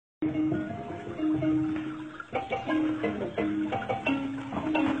Yeah,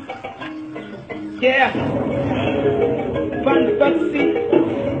 Van Baxi,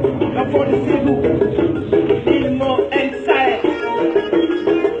 la police nous, il m'ont inside.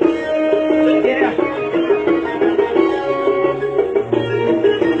 Yeah.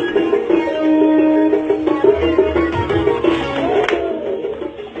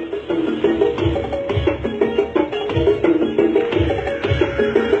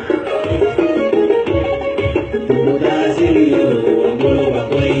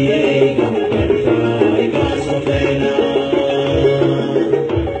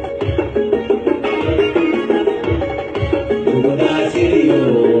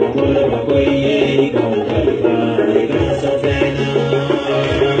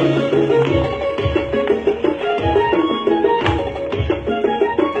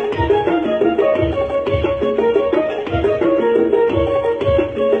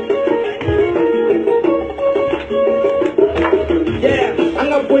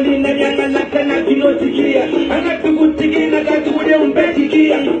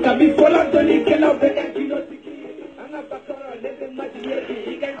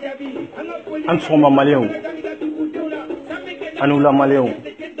 Ansoma Malien, Anoula Malien,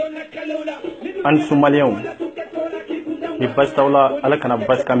 Ansou Malien, ni Bastaula Alakana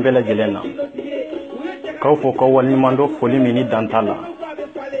Baskambela Jelena, Kaufo Kawalimando Folimini Dantala,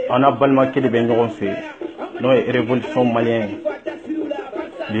 Anna Balmaki de Benjonse, no révolution malien,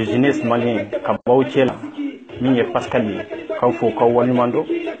 les jeunesse malien, Kabauchela, Mine Pascali, Kaufo Kawalimando,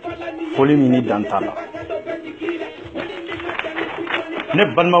 Folimini Dantala. Ne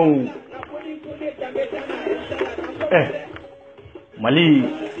Balmaou. Mali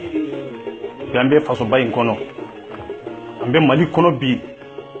Gambe faso bayin kono ambe Mali kono bi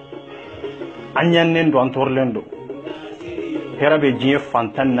anyanen do antorlendo herabe jiye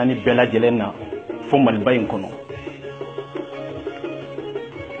fantan nani bela jelena fo Mali bayin kono.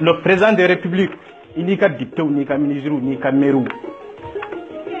 Le président de la République il ka député ni ka ministre ni ka maire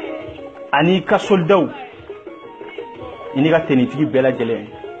ani ka soldat il ka tenitigi bela jelen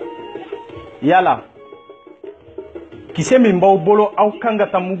yala kise min baw bolo aw kanga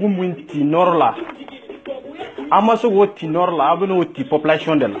ta mugu munti norla amaso woti norla abno woti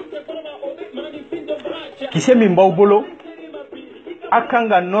population de la kise min baw bolo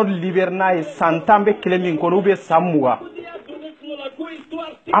akanga nord liberna e santambe kelemin ko rube samuga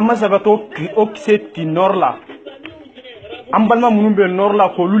amasa bato o kise ti norla ambalma munumbe norla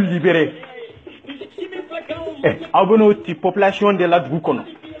ko lu libéré abno woti population de la dugu kono.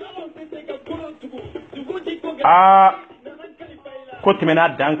 Côté mena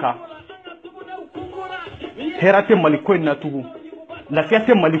danka herate maliko natugu la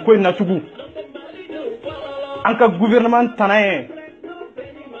fiate maliko natugu anka gouvernement tanaye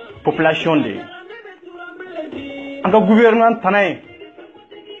population de anka gouvernement tanaye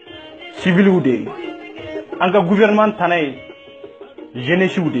civil ude anka gouvernement tanaye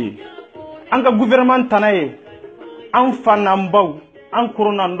jeunesse ude anka gouvernement tanaye anfanambaw an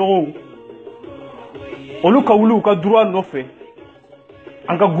corona ndo oluka wulu ka droit no fait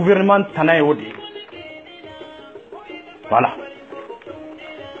en ka gouvernement tanaye odi voilà.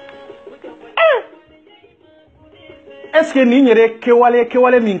 Est-ce que ni nyere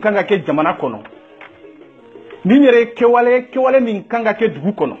kewale min kanga ke jamana kono ni nyere kewale min kanga ke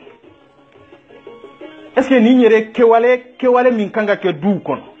dugu kono est-ce que ni nyere kewale min kanga ke dugu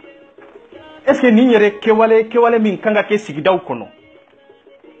kono est-ce que ni nyere kewale min kanga ke sigidaw kono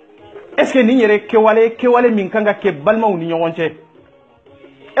est-ce que ni nyere kewale min kanga ke balma uni nyonche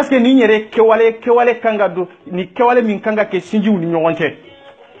est-ce que ni nyere kewale kanga do ni kewale min kanga ke sinji uni nyonche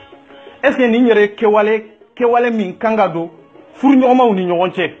est-ce que ni nyere kewale min kanga do furu nyoma uni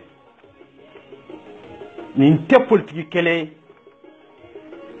nyonche ni nte politique kele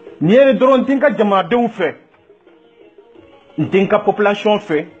ni ere doron tinka jama de fait ntinka population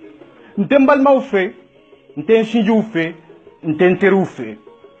fait ntembalma fait nten sinji fait ntenteru fait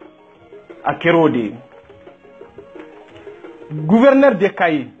à Kérode, gouverneur de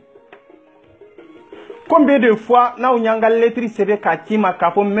Kayi. Combien de fois na unyanga lettre sebe katima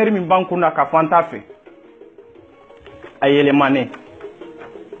kapo meri mbanku na kafanta fe ayele mané.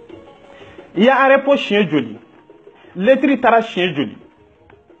 Il y a un repos chien joli. Lettre tara chien joli.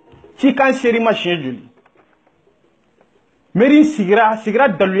 Chikan seri ma chien joli. Meri sigira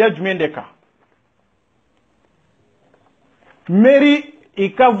daluya jumendeka. Meri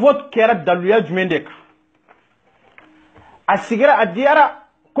et ka vote kera daluya jumendeka asigira adiara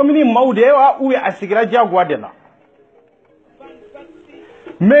komini maudewa ou asigira jagwa de la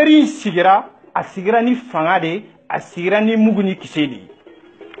meri sigira asigira ni fangade asigira ni muguni kisedi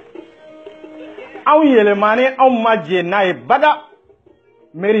anw yelemane anw ma jɛ n'a ye bada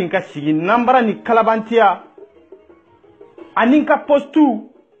mairie ka sigi nambara ni kalabantiya ani ka postu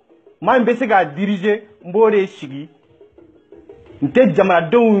maa min bɛ se k'a diriger n b'o de sigi n tɛ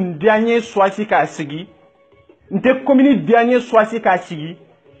jamanadenw diya n ye choisi k'a sigi n tɛ commune diya n ye choisi k'a sigi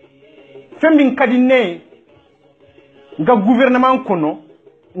fɛn min ka di ne ye n ka gouvernement kɔnɔ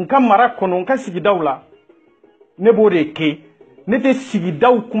n ka mara kɔnɔ n ka sigidaw la ne b'o de kɛ ne tɛ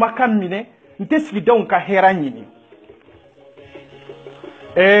sigidaw kumakan minɛ n tɛ sigidaw ka hɛrɛ ɲini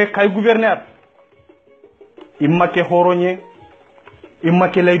Kayi gouverneur i ma kɛ hɔrɔn ye i ma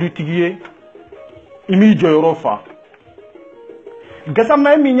kɛ layidutigi ye i m'i jɔyɔrɔ fa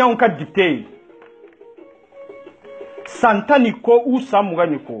Gassama ye min y'anw ka dicté ye san 10 ni kɔ ou san 20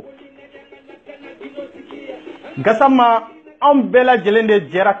 ni kɔ Gassama anw bɛɛ lajɛlen de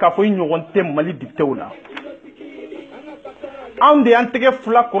jɛra k'a fɔ i ɲɔgɔn tɛ Mali dictéw la anw de y'an tɛgɛ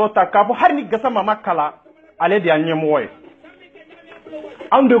fila kɔrɔta k'a fɔ hali ni Gassama ma kala ale de y'an ɲɛmɔgɔ ye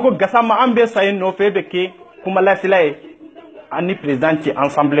anw de ko Gassama an bɛ sa ye nɔfɛ e bɛ kɛ kumalasila ye ani président cɛ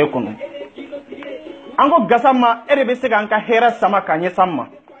assemblée kɔnɔ an ko Gassama e de bɛ se k'an ka hɛrɛ sama k'a ɲɛsan ma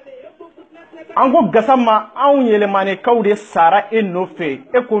an ko Gassama anw yɛlɛmanekaw de sara e nɔfɛ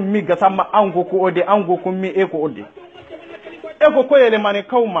e ko min Gassama anw ko ko o de anw ko ko min e ko o de e ko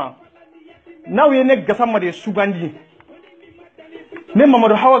yɛlɛmanekaw ma n'aw ye ne Gassama de sugandi ne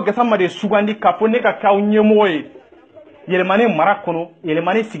Mamadu Hawa Gassama de sugandi k'a fɔ ne ka k'aw ɲɛmɔgɔ ye yɛlɛmane mara kɔnɔ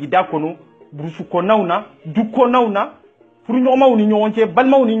yɛlɛmane sigida kɔnɔ burusu kɔnɔnaw na du kɔnɔnaw na furuɲɔgɔnmaw ni ɲɔgɔn cɛ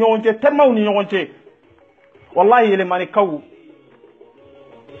balimaw ni ɲɔgɔn cɛ terimaw ni ɲɔgɔn cɛ wallahi yɛlɛmanekaw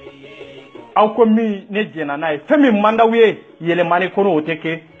aw ko min ne jɛna n'a ye fɛn min man d'aw ye yɛlɛmane kɔnɔ o tɛ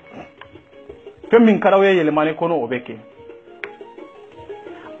kɛ fɛn min ka d'aw ye yɛlɛmane kɔnɔ o bɛ kɛ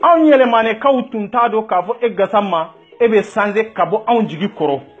anw yɛlɛmanekaw tun t'a dɔn k'a fɔ e Gassama e bɛ sanze ka bɔ anw jigi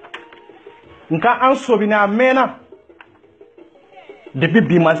kɔrɔ nka an sobina a mɛnna depuis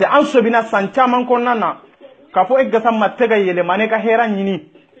bi ma se an sobina san caman kɔnɔna na k'a fɔ e Gassama tɛ ka yɛlɛmane ka hɛrɛ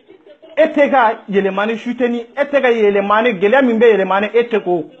ɲini e tɛ ka yɛlɛmane soutenir e tɛ ka yɛlɛmane gɛlɛya min bɛ yɛlɛmane e tɛ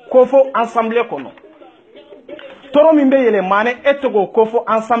k'o kofɔ assemblée kɔnɔ tɔɔrɔ min bɛ yɛlɛmane e tɛ k'o kofɔ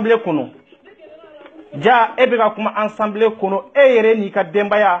assemblée kɔnɔ ja e bɛ ka kuma assemblée kɔnɔ e yɛrɛ n'i ka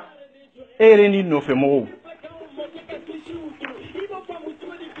denbaya e yɛrɛ n'i nɔfɛmɔgɔw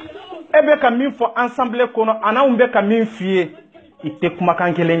e bɛ ka min fɔ assemblée kɔnɔ a n'anw bɛ ka min f'i ye i tɛ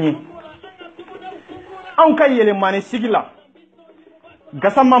kumakan kelen ye anw ka yɛlɛmane sigi la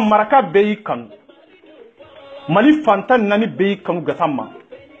Gassama maraka bɛɛ y'i kanu Mali fantan 4 bɛɛ y'i kanu Gassama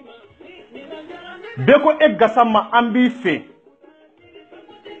bɛɛ ko e Gassama an b'i fɛ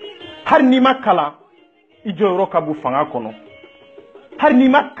hali n'i ma kalan i jɔyɔrɔ ka bon fanga kɔnɔ hali n'i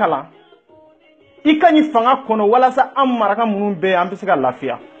ma kalan i ka ɲi fanga kɔnɔ walasa an maraka minnu bɛ an bɛ se ka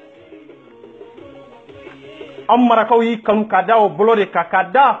lafiya an marakaw y'i kanu k'a da o bolo de kan k'a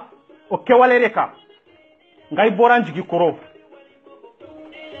da o kɛwale de kan nka i bɔra an jigi kɔrɔ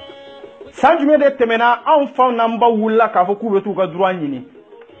san jumɛn de tɛmɛna anw faw n'an baw wulila k'a fɔ k'u bɛ t'u ka droit ɲini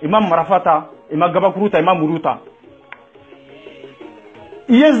i ma marafa ta i ma gabakuru ta i ma muru ta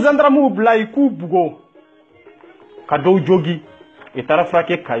i ye gendarmew bila i k'u bugo ka dɔw jogi i taara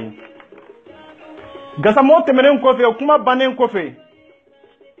furakɛ Kayi Gassama o tɛmɛnen kɔfɛ kuma bannen kɔfɛ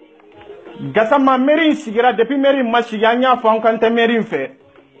Gassama mairie in sigira depuis mairie ma sigi an y'a fɔ an kan tɛ mairie in fɛ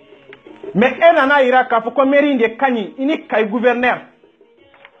mais e nana yira k'a fɔ ko mairie in de ka ɲi i ni Kayi gouverneur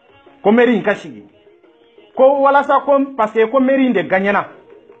ko mairie in ka sigi ko walasa ko parce que ko mairie in de gagnera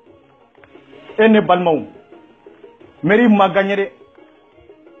e ne balimaw mairie ma gagné dɛ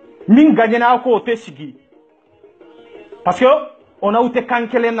min gagnera ko o tɛ sigi parce que on a été kan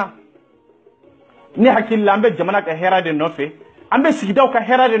kelen na ni hakili la an bɛ jamana ka hɛrɛ de nɔfɛ an bɛ sigidaw ka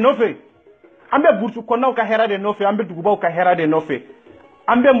hɛrɛ de nɔfɛ an bɛ burusu kɔnɔnaw ka hɛrɛ de nɔfɛ an bɛ dugubaw ka hɛrɛ de nɔfɛ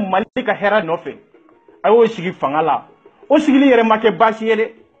an bɛ Mali ka hɛrɛ nɔfɛ a y'o sigi fanga la o sigili yɛrɛ ma kɛ baasi ye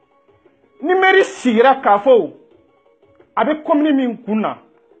dɛ ni mairie sigira k'a fɔ a bɛ commune min kun na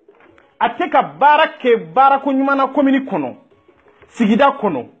a tɛ ka baara kɛ baarako ɲuman na commune kɔnɔ sigida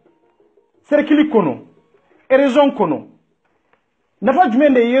kɔnɔ cercle kɔnɔ région kɔnɔ nafa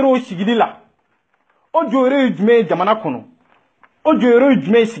jumɛn de yer'o sigili la o jɔyɔrɔ ye jumɛn ye jamana kɔnɔ o jɔyɔrɔ ye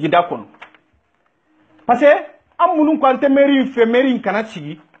jumɛn ye sigida kɔnɔ parce que an minnu ko an tɛ mairie in fɛ mairie in kana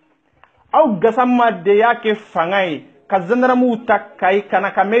sigi aw Gassama de y'a kɛ fanga ye ka gendarmew ta Kayi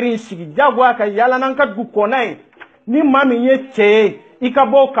kana ka mairie in sigi jagoya ka yala n'an ka dugu kɔnɔna ye ni maa min ye cɛ ye i ka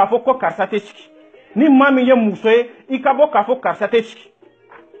bɔ k'a fɔ ko karisa tɛ sigi ni maa min ye muso ye i ka bɔ k'a fɔ karisa tɛ sigi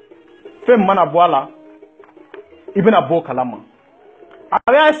fɛn mana bɔ a la i bɛna bɔ o kalama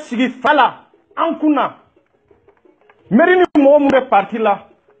a y'a sigi fa la an kunna mairie ni mɔgɔ min bɛ parti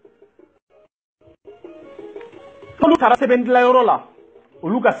la olu taara sɛbɛn dilayɔrɔ la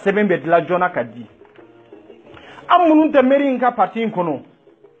olu ka sɛbɛn bɛ dilan joona ka di an minnu tɛ mairie in ka parti in kɔnɔ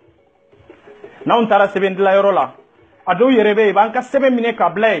n'anw taara sɛbɛn dilayɔrɔ la a dɔw yɛrɛ bɛ yen b'an ka sɛbɛn minɛ ka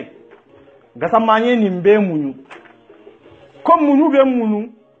bila yen gasama an ye nin bɛɛ muɲu ko muɲu bɛ muɲu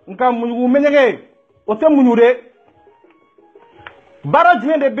nka muɲugu mɛɲɛgɛ o tɛ muɲu de baara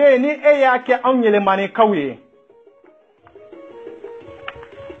jumɛn de bɛ yen ni e y'a kɛ anw yɛlɛmanikaw ye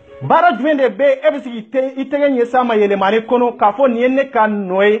baara jumɛn de bɛ yen e bɛ se k'i tɛgɛ ɲɛsin a ma yɛlɛmani kɔnɔ k'a fɔ nin ye ne ka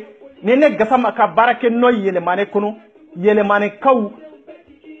nɔ ye nin ye ne gasama ka baara kɛ nɔ ye yɛlɛmani kɔnɔ yɛlɛmanikaw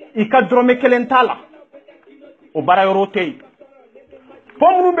i ka dɔrɔmɛ kelen t'a la o baara yɔrɔ tɛ yen fɔ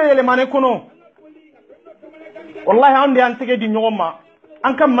minnu bɛ yɛlɛmani kɔnɔ wallahi an de y'an tɛgɛ di ɲɔgɔn ma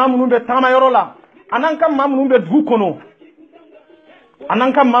an ka maa minnu bɛ tagamayɔrɔ la an'an ka maa minnu bɛ dugu kɔnɔ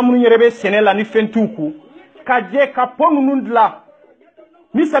an'an ka maa minnu yɛrɛ bɛ sɛnɛ la ni fɛn t'u kun ka jɛ ka pɔ ninnu dilan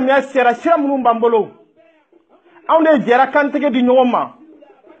ni samiya sera sira minnu b'an bolo anw de jɛra k'an tɛgɛ di ɲɔgɔn ma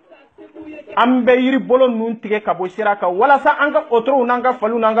an bɛ yiri bolo ninnu tigɛ ka bɔ sira kan walasa an ka otorow n'an ka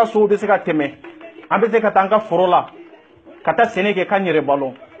faliw n'an ka sow bɛ se ka tɛmɛ an bɛ se ka taa an ka foro la ka taa sɛnɛ kɛ k'an yɛrɛ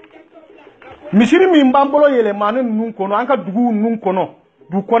balo misiri min b'an bolo yɛlɛmani ninnu kɔnɔ an ka duguw ninnu kɔnɔ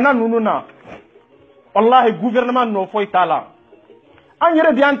dugu kɔnɔna ninnu na wallahi gouvernement nɔ foyi t'a la an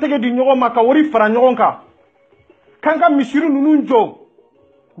yɛrɛ de y'an tɛgɛ di ɲɔgɔn ma ka wari fara ɲɔgɔn kan k'an ka misiri ninnu jɔ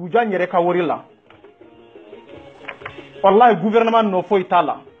k'u jɔ an yɛrɛ ka wari la wallahi gouvernement nɔ foyi t'a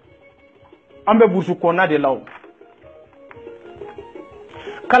la an bɛ burusi kɔnɔna de la o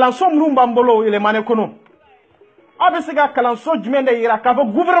kalanso minnu b'an bolo yɛlɛmani kɔnɔ aw bɛ se ka kalanso jumɛn de yira k'a fɔ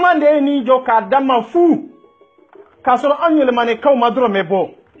gouvernement de ye nin jɔ k'a d'an ma fu k'a sɔrɔ an yɛlɛmanikaw ma dɔrɔn bɛ bɔ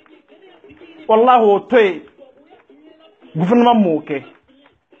wallahi o to yen gouvernement m'o kɛ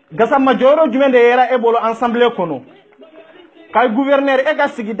gasama jɔyɔrɔ jumɛn de yera e bolo assemblée kɔnɔ ka gouverneur e ka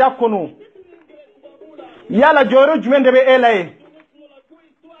sigida kɔnɔ yala jɔyɔrɔ jumɛn de bɛ e la ye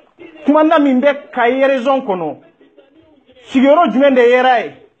kumanda min bɛ Kayi région kɔnɔ sigiyɔrɔ jumɛn de yera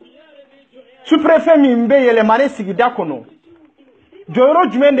ye sous-préfet min bɛ yɛlɛmani sigida kɔnɔ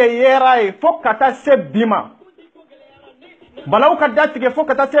jɔyɔrɔ jumɛn de yera ye fo ka taa se bi ma balaw ka da tigɛ fo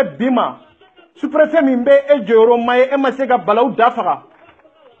ka taa se bi ma sous-préfet min bɛ e jɔyɔrɔ ma ye e ma se ka balaw da faga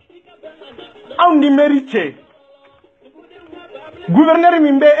anw ni mairie cɛ gouverneur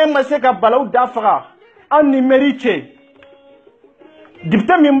min bɛ e ma se ka balaw da faga anw ni mairie cɛ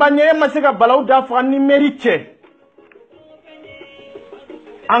député min b'an ɲɛ e ma se ka balaw da faga ni mairie cɛ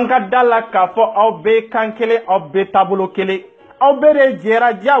an ka da la k'a fɔ aw bɛɛ kan kelen aw bɛɛ taabolo kelen aw bɛɛ de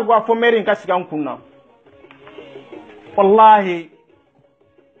jɛra diyagoya fɔ mairie in ka sigi an kun na wallahi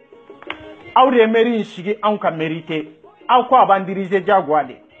aw de ye mairie in sigi anw ka mairie tɛ aw ko a b'an diriger diyagoya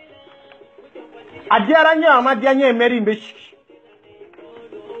de a diyara n ye a ma diya n ye mairie in bɛ sigi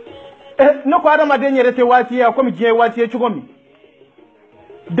ne ko adamaden yɛrɛ tɛ waati ye komi diɲɛ ye waati ye cogo min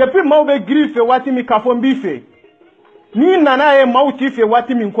depuis maaw bɛ girin i fɛ waati min k'a fɔ n b'i fɛ n'i nana ye maaw t'i fɛ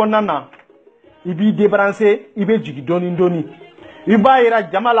waati min kɔnɔna na i b'i débrancher i bɛ jigin dɔɔni dɔɔni i b'a yira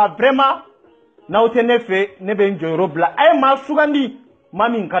jama la vraiment n'aw tɛ ne fɛ ne bɛ n jɔyɔrɔ bila a ye maa sugandi maa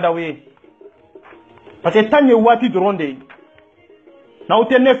min ka d'aw ye parce que temps ye waati dɔrɔn de ye n'aw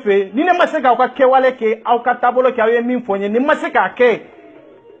tɛ ne fɛ ni ne ma se k'aw ka kɛwale kɛ aw ka taabolo kɛ aw ye min fɔ n ye ni ma se k'a kɛ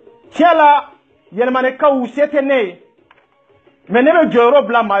tiɲɛ la yɛlɛmanikaw se tɛ ne ye mais ne bɛ jɔyɔrɔ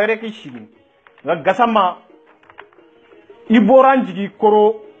bila maa wɛrɛ k'i sigi nka gasama i bɔra n jigi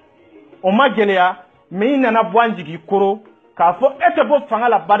kɔrɔ o ma gɛlɛya mais i nana bɔ an jigi kɔrɔ k'a fɔ e tɛ bɔ fanga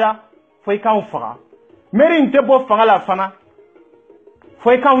la bada fo i k'anw faga mairie in tɛ bɔ fanga la fana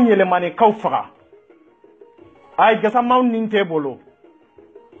fo i k'anw yɛlɛmanikaw faga ayi gasamaw nin t'e bolo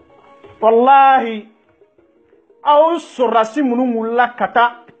wallahi aw sɔrɔdasi minnu wulila ka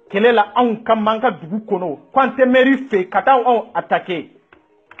taa kɛlɛ la anw kama an ka dugu kɔnɔ k'an tɛ mairie fɛ ka taa anw attaquer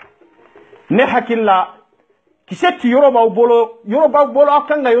ne hakili la kisɛ ti yɔrɔ b'aw bolo aw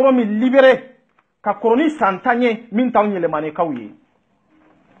kan ka yɔrɔ min libérer ka kɔrɔ ni san 10 ye min t'anw yɛlɛmanikaw ye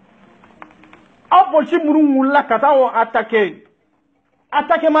aw polisi minnu wulila ka taa anw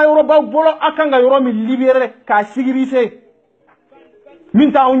attaquer ma yɔrɔ b'aw bolo aw kan ka yɔrɔ min libérer k'a sécuriser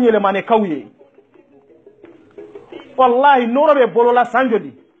min t'anw yɛlɛmanikaw ye wallahi nɔrɔ bɛ bolola san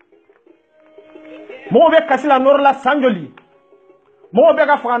joli mɔgɔw bɛ kasi la nɔrɔ la san joli mɔgɔw bɛ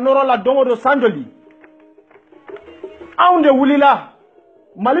ka faga nɔrɔ la don o don san joli anw de wulila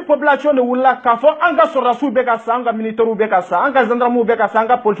Mali population de wulila k'a fɔ an ka sɔrɔdasiw bɛ ka sa an ka militaires bɛ ka sa an ka gendarmew bɛ ka sa an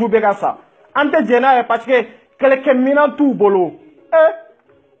ka policiers bɛ ka sa an tɛ jɛn n'a ye parce que kɛlɛkɛminɛn t'u bolo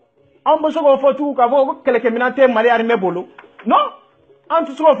an bɛ se k'o fɔ tugun k'a fɔ ko kɛlɛkɛminɛn tɛ Mali armée bolo non an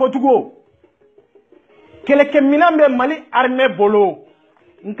tɛ se k'o fɔ tugun o kɛlɛkɛminɛn bɛ Mali armée bolo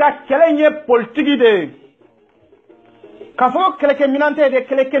nka kɛlɛ in ye politique de ye k'a fɔ kɛlɛkɛminɛn tɛ dɛ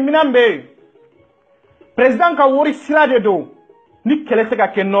kɛlɛkɛminɛn bɛ yen président ka wari sira de don ni kɛlɛ tɛ ka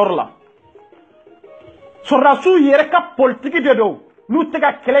kɛ nord la sɔrɔdasiw yɛrɛ ka politiki de don n'u tɛ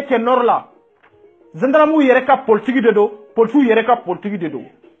ka kɛlɛ kɛ nord la gendarmew yɛrɛ ka politiki de don policiers yɛrɛ ka politiki de don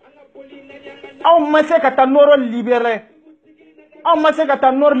aw ma se ka taa nord libéré aw ma se ka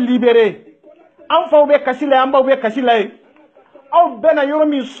taa nord libéré an faw bɛ kasi la an baw bɛ kasi la ye aw bɛnna yɔrɔ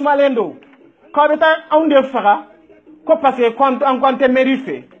min sumalen don k'aw bɛ taa anw de faga ko parce que an k'an tɛ mairie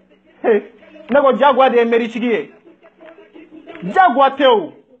fɛ ne ko jagoya de ye mairie sigi ye jagoya tɛ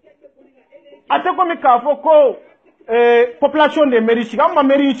o a tɛ komi k'a fɔ ko population de mairie sigi an ma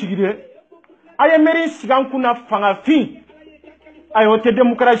mairie sigi de a ye mairie sigi an kunna fangafin ayi o tɛ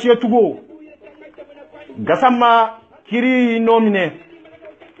démocratie ye tugun o Gassama kiri ino minɛ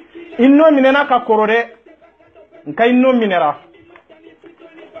na ka kɔrɔ dɛ nka ino minɛra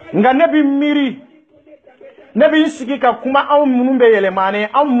nka ne bi miiri ne bi sigi ka kuma anw minnu bɛ yɛlɛmane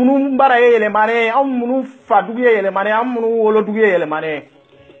anw minnu bara ye yɛlɛmane anw minnu fadugu ye yɛlɛmane anw minnu wolodugu ye yɛlɛmane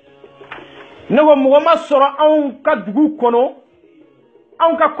ne ko mɔgɔ ma sɔrɔ anw ka dugu kɔnɔ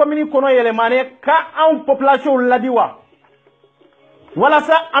anw ka commune kɔnɔ yɛlɛmane ka anw population ladi wa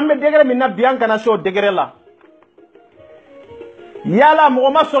walasa an bɛ degré min na bi an kana se o degré la yala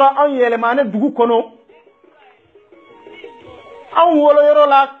mɔgɔ ma sɔrɔ anw yɛlɛmane dugu kɔnɔ anw woloyɔrɔ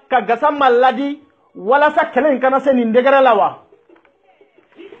la ka Gassama ladi walasa kɛlɛ in kana se nin degré la wa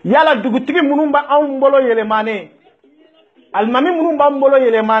yala dugutigi minnu bɛ anw bolo yɛlɛmane alimami minnu b'an bolo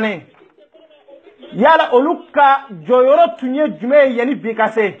yɛlɛmane yala olu ka jɔyɔrɔ tun ye jumɛn ye yanni bi ka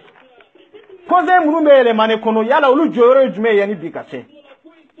se conseil minnu bɛ yɛlɛmane kɔnɔ yala olu jɔyɔrɔ ye jumɛn ye yanni bi ka se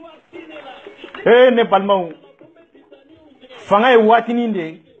ne balimaw fanga ye waatinin de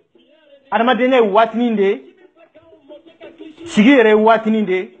ye adamadenya ye waatinin de ye sigi yɛrɛ ye waatinin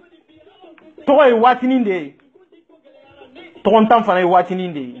de ye tɔgɔ ye waatinin de ye tɔgɔntan fana ye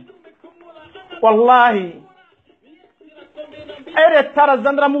waatinin de ye walahi e de taara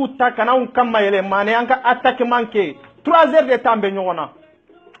gendarmew ta ka n'anw ka mayɛlɛmane an ka attaquement kɛ 3 heures de temps bɛ ɲɔgɔn na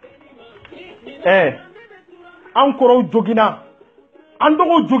an kɔrɔw jogina an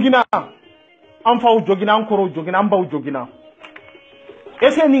dɔgɔw jogina an faw jogina an kɔrɔw jogina an baw jogina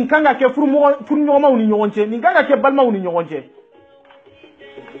est ce que nin kan ka kɛ furuɲɔgɔnmaw ni ɲɔgɔn cɛ nin kan ka kɛ balimaw ni ɲɔgɔn cɛ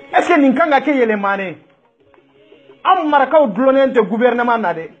est ce que nin kan ka kɛ yɛlɛmane an marakaw dulonnen tɛ gouvernement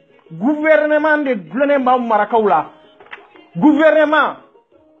na dɛ gouvernement de dulonnen b'an marakaw la gouvernement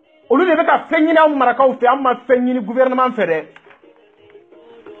olu de bɛ ka fɛn ɲini an marakaw fɛ an ma fɛn ɲini gouvernement fɛ dɛ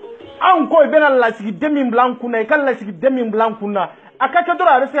an ko i bɛna lasigiden min bila an kunna i ka lasigiden min bila an kunna a ka kɛ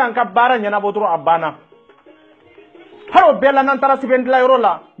dɔrɔn a bɛ se k'an ka baara ɲɛnabɔ dɔrɔn a banna hali o bɛɛ la n'an taara sɛbɛndilayɔrɔ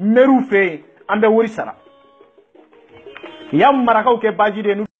la maire fɛ yen an bɛ wari sara yan marakaw kɛ baji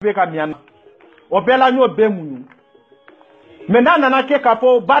de n'u bɛ ka miyan o bɛɛ la n y'o bɛɛ muɲu mais n'a nana kɛ k'a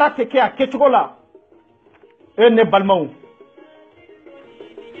fɔ baara tɛ kɛ a kɛcogo la ne balimaw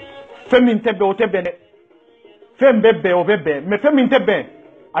fɛn min tɛ bɛn o tɛ bɛn dɛ fɛn bɛ bɛn o bɛ bɛn mais fɛn min tɛ bɛn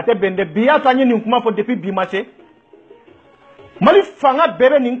a tɛ bɛn dɛ bi y'a to an ye nin kuma fɔ depuis bi ma se Mali fanga bɛɛ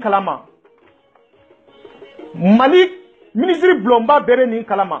bɛ nin kalama Mali ministre Blomba bɛɛ bɛ nin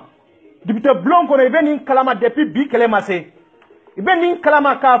kalama député Blon kɔnɔ i bɛ nin kalama depuis bi kɛlɛ ma se i bɛ nin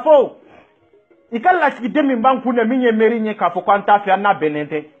kalama k'a fɔ i ka lasigiden min b'an kun na min ye mairie ɲɛ k'a fɔ ko an t'a fɛ an n'a bɛnnen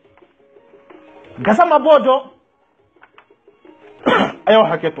tɛ Gassama b'o dɔn a y'aw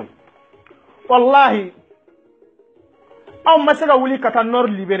hakɛ to wallahi aw ma se ka wuli ka taa nord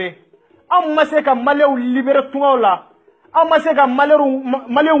libéré aw ma se ka maliyɛnw libéré tungaw la aw ma se ka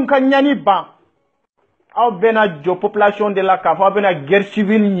maliyɛnw ka ɲani ban aw bɛna jɔ population de la k'a fɔ aw bɛna guerre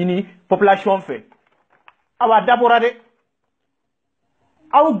civile ɲini population fɛ aw a dabɔra dɛ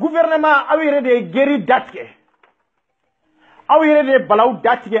aw gouvernement aw yɛrɛ de ye guerre datigɛ aw yɛrɛ de ye balaw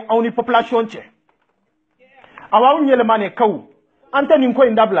datigɛ aw ni population cɛ aw aw yɛlɛmanekaw an tɛ nin ko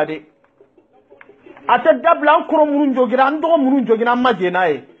in dabila dɛ a tɛ dabila an kɔrɔ minnu jogira an dɔgɔ minnu jogira an ma jɛ n'a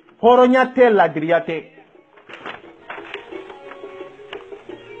ye hɔrɔnya tɛ ladiriya tɛ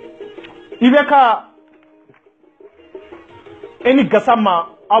i bɛ ka e ni Gassama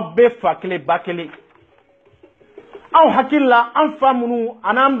aw bɛ fa kelen ba kelen aw hakili la an fa minnu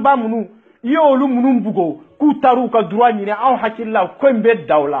an'an ba minnu i ye olu minnu bugo k'u taar'u ka droit ɲini aw hakili la ko in bɛ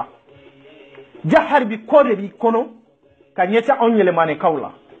da o la jahari bi kɔ de b'i kɔnɔ ka ɲɛsin anw yɛlɛmanekaw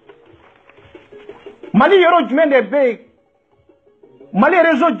la Mali yɔrɔ jumɛn de bɛ yen Mali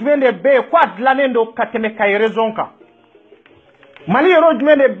réseau jumɛn de bɛ yen ko a dilannen don ka tɛmɛ Kayi région kan Mali yɔrɔ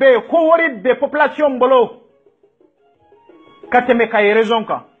jumɛn de bɛ yen ko wari bɛ population bolo ka tɛmɛ Kayi région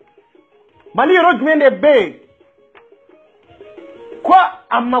kan Mali yɔrɔ jumɛn de bɛ yen ko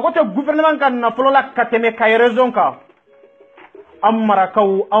a mago tɛ gouvernement ka nafolo la ka tɛmɛ Kayi région kan am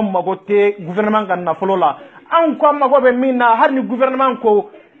marakaw am magote gouvernement kan nafolo la an ko mago be minna har ni gouvernement ko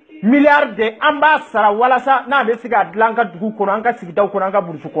milliard de ambassadeur wala sa na be siga dlanka dugu ko an ka sigida ko an ka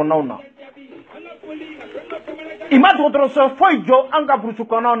bursu ko nawna ima dotro so foijo an ka bursu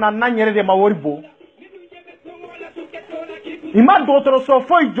ko nawna na nyere de maworibo ima dotro so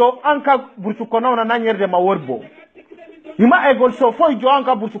foijo an ka bursu ko nawna na nyere de maworibo ima egol so foijo an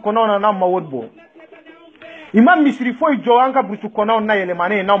ka bursu ko nawna na maworibo ima misri foijo an ka bursu ko nawna yele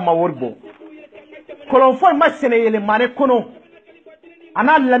mane na maworibo kolon foi ma sene yele mane kono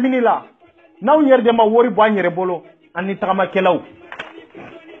ana lamini la naw yerde ma wori bo anyere bolo ani tagama kelaw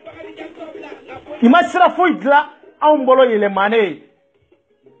ima sira foi dla am bolo yele mane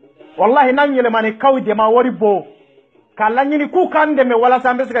wallahi nan yele mane kawde ma wori bo kala nyini ku kande me wala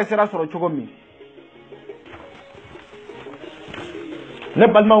sambe sika sira soro chogomi ne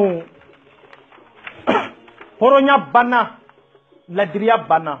balmaw horonya bana ladriya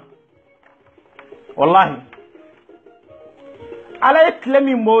bana wallahi ala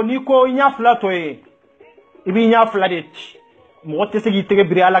eklemi mo ni ko nya flato e ibi nya fladet mo te segi tege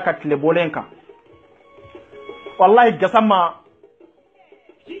biri ala ka tle bolenka wallahi gasama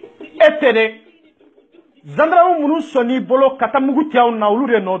etere zandramu munu soni bolo katamugu tiaw na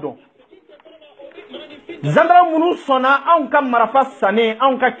ulude nodo zandramu munu sona an ka marafa sane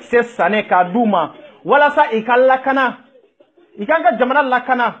an ka kise sane ka duma wala sa ikalla kana ikanga jamana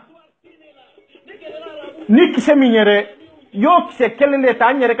lakana ni kise minyere yo kise kelende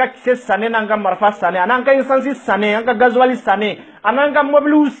ta nyere ka kise sane nanga marfa sane ananga insansi sane anga gasoil sane ananga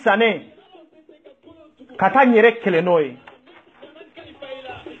mobilu sane kata nyere kelenoy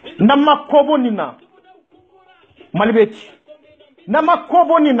nama kobo nina malibeti nama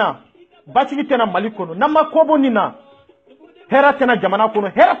kobo nina batigi tena malikono nama kobo nina hera tena jamana kono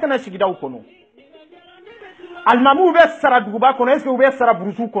hera tena sigida kono almamu be sara duguba kono est-ce que be sara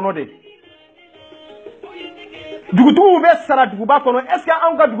burusu kono de dugutugu be sara duguba kono est-ce que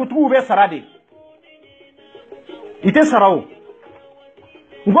an ka dugutugu be sara de ite sarao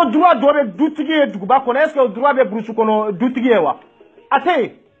ngo droit do be dutigi e duguba kono est-ce que droit be burusu kono dutigi e wa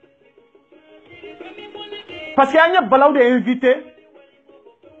ate parce que anya balaw de invité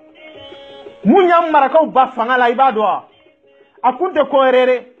munya marakaw ba fangala ibado akunte ko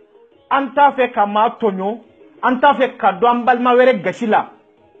erere anta fe kama tonyo anta fe kado ambalma were gashila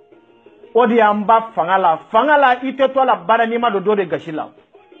odi amba fangala ite to la bana ni ma do de gashila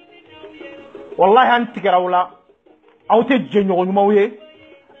wallahi anti garawla awte jenyo nyumawye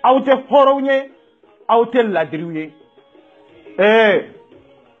awte horonye awte ladriye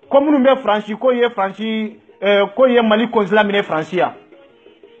comme nous me franchi ko ye franchi ko ye Mali consulat mine francia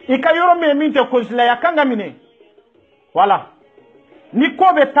ikayoro me minte consulat ya kanga mine voilà ni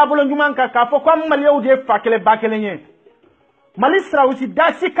ko be tabolo nyumanka ka fo ko Mali o de fakele bakele nye Mali sra aussi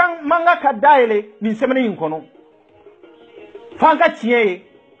dasi kan manga ka daele ni semene yinkono fanga tiye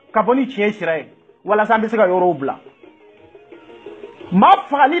ka boni tiye sirae wala sambe se ka yoro bla ma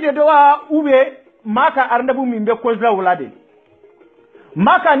fali de doa ube maka arndabu mimbe consulat wulade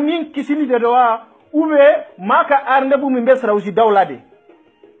maka nin kisini de doa ube maka arndabu mimbe sra aussi dawlade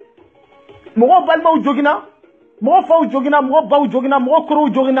mo balma jogina mo faw jogina mo baw jogina mo koro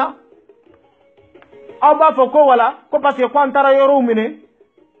jogina aba foko wala ko parce que kwantara yoro mine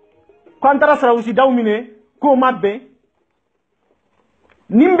kwantara sara usi daw mine ko mabbe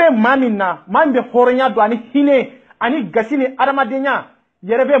nimbe mamina mambe horonya do ani hine ani gasini aramadenya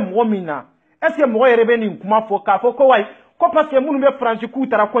yerebe mo mina est ce que mo yerebe ni kuma fo ka foko way ko parce que munu be franchi ku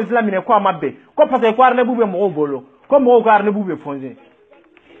tara ko islam mine ko mabbe ko parce que ko arne bube mo bolo ko mo ko arne bube fonze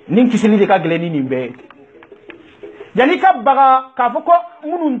nin kisili de ka gleni nimbe yani ka baga ka foko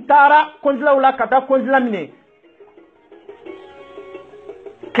munun tara konzila wala kata konzila mine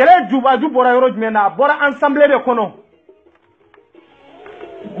kele juba ju bora yoro jmena bora ensemble de kono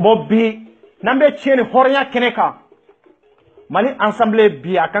bobbi nambe cheni hornya keneka Mali ensemble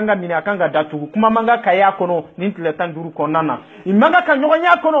bi akanga mine akanga datu kuma manga kaya kono nintle tanduru konana imanga ka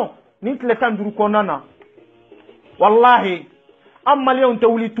nyonya kono nintle tanduru konana wallahi amali on te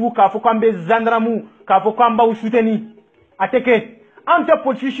wuli tu ka foko ambe zandramu ka foko amba usuteni ateke ante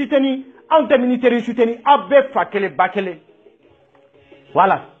police shiteni ante militaire shiteni abbe fakele bakele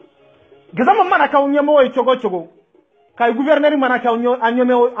voilà gazama mana ka unyemo e chogo chogo kay gouverneur mana ka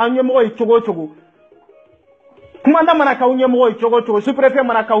anyemo e chogo chogo kumanda mana ka unyemo e chogo chogo sous-préfet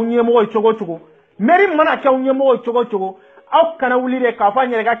mana ka unyemo e chogo chogo mairie mana ka unyemo e chogo chogo aw kana wulire ka fa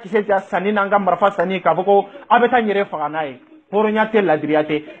nyere ga kiseja sanina nga marfa sani ka foko abeta nyere fa nae poronyate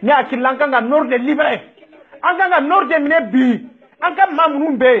ladriate ni akilanka nga nord libre anga nga nord mine bi anga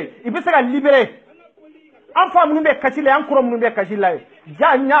mamunumbe ibisaka libre an fa minnu bɛ kasi la an kɔrɔ minnu bɛ kasi la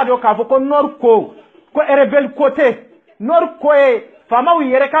ja ɲa dɔ k'a fɔ ko nord ko rebelle côté nord ko ye faamaw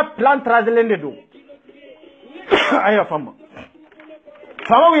yɛrɛ ka plan tracelen de don ayiwa faama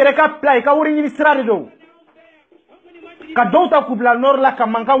faamaw yɛrɛ ka plan i ka wari ɲini sira de don ka dɔw ta k'u bila nord la ka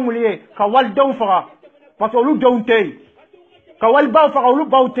mankan wuli ye ka walidenw faga parce que olu denw tɛ yen ka walibaw faga olu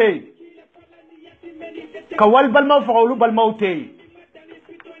baw tɛ yen ka walibalimaw faga olu balimaw tɛ yen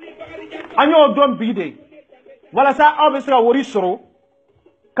an y'o dɔn bi de walasa aw bɛ se ka wari sɔrɔ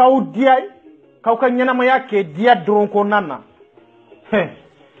k'aw diya k'aw ka ɲɛnamaya kɛ diya dɔrɔn kɔnɔna na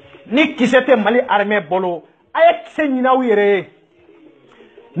ni kisɛ tɛ Mali armée bolo a ye kisɛ ɲini aw yɛrɛ ye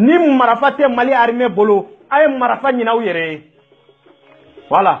ni marifa tɛ Mali armée bolo a ye marifa ɲini aw yɛrɛ ye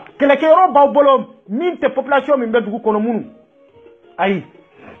voilà kɛlɛkɛyɔrɔ b'aw bolo min tɛ population min bɛ dugu kɔnɔ minnu ayi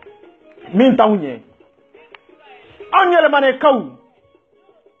min t'anw ɲɛ anw yɛlɛmanɛkaw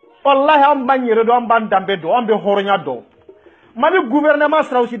wallahi an b'an yɛrɛ dɔn an b'an danbe dɔn an bɛ hɔrɔnya dɔn Mali gouvernement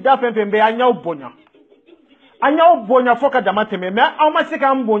sirasi da fɛn fɛn bɛ an y'aw bonya fo ka dama tɛmɛ mais aw ma se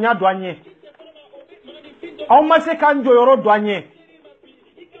k'an bonya dɔn an ye aw ma se k'an jɔyɔrɔ dɔn an ye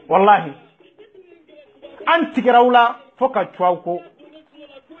wallahi an tigɛra aw la fo ka cu aw ko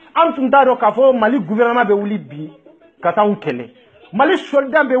an tun t'a dɔn k'a fɔ Mali gouvernement bɛ wuli bi ka taa anw kɛlɛ Mali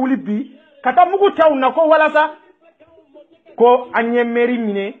soldat bɛ wuli bi ka taa mugu ta anw na ko walasa ko an ye mairie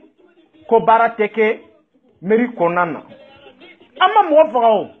minɛ ko baara tɛ kɛ mairie kɔnɔna na an ma mɔgɔ faga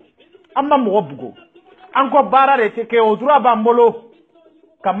o an ma mɔgɔ bugo an ko baara de tɛ kɛ o droit b'an bolo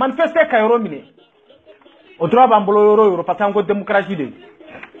ka manifester ka yɔrɔ minɛ o droit b'an bolo yɔrɔ o yɔrɔ parce que an ko démocratie de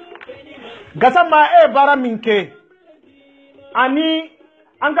Gassama e baara min kɛ ani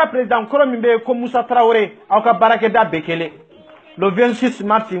an ka président kɔrɔ min bɛ yen ko Musa Traoré aw ka baarakɛda bɛɛ kelen le 26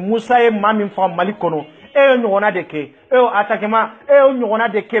 mars Musa ye maa min faga Mali kɔnɔ e ye ɲɔgɔnna de kɛ e y'o attaquement e y'o ɲɔgɔnna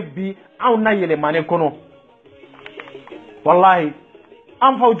de kɛ bi anw na yɛlɛmanen kɔnɔ wallahi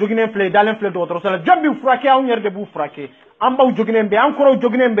an faw joginen filɛ dalen filɛ dɔgɔtɔrɔso la jɔn b'i furakɛ anw yɛrɛ de b'u furakɛ an baw joginen bɛ an kɔrɔw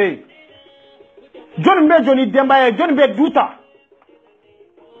joginen bɛ jɔn bɛ jɔn ni denbaya ye jɔn bɛ du ta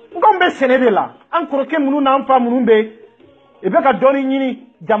nko bɛ sɛnɛ de la an kɔrɔkɛ minnu n'an fa minnu bɛ i bɛ ka dɔɔni ɲini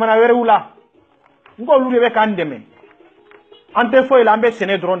jamana wɛrɛw la nko olu de bɛ k'an dɛmɛ an tɛ foyi la an bɛ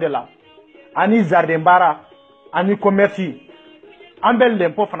sɛnɛ dɔrɔn de la ani jardin baara ani commerce an bɛ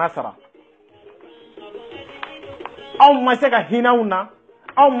l'impôt fana sara anw ma se ka hinɛ anw na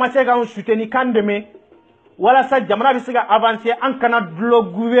anw ma se k'anw soutenir k'an dɛmɛ walasa jamana bɛ se ka avancer an kana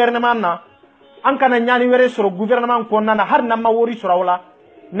dulon gouvernement na an kana ɲani wɛrɛ sɔrɔ gouvernement kɔnɔna na hali n'an ma wari sɔrɔ aw la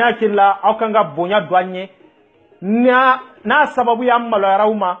n'a hakili la aw kan ka bonya don an ye n'a sababu y'an maloyara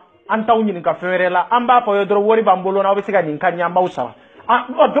aw ma an t'aw ɲininka fɛn wɛrɛ la an b'a fɔ aw ye dɔrɔn wari b'an bolo n'aw bɛ se ka nin ka ɲɛ an b'aw sara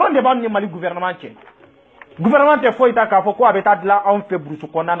dɔrɔn de b'anw ni Mali gouvernement cɛ gouvernement tɛ foyi ta k'a fɔ ko a bɛ taa dilan anw fɛ burusi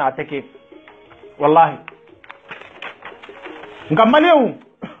kɔnɔna na a tɛ kɛ wallahi nka maliyɛnw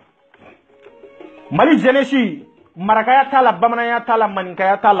Mali jeunesse marakaya t'a la bamananya t'a la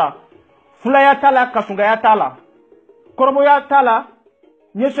maninkaya t'a la fulaya t'a la kasungaya t'a la kɔrɔbɔya t'a la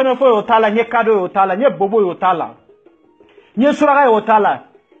n ye sɛnɛfɔ y'o t'a la n ye kadɔ y'o t'a la n ye bobo y'o t'a la n ye suraka y'o t'a la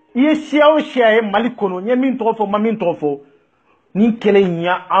i ye siya o siya ye Mali kɔnɔ n ye min tɔgɔ fɔ ma min tɔgɔ fɔ nin kɛlɛ in ye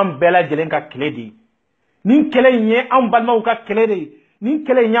an bɛɛ lajɛlen ka kɛlɛ de ye nin kɛlɛ in ye an balimaw ka kɛlɛ de ye nin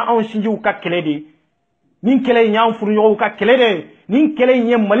kɛlɛ in ye an sinjiw ka kɛlɛ de ye nin kɛlɛ in ye an furuɲɔgɔnw ka kɛlɛ de ye nin kɛlɛ in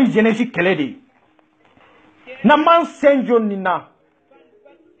ye Mali jeunesse kɛlɛ de ye n'an m'an sen jɔ nin na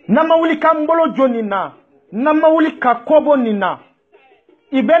n'an ma wuli k'an bolo jɔ nin na n'an ma wuli ka ko bɔ nin na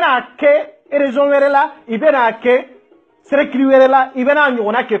i bɛna kɛ région wɛrɛ la i bɛna kɛ cercle wɛrɛ la i bɛna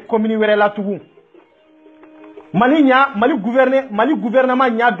ɲɔgɔnna kɛ commune wɛrɛ la tugun Mali gouvernement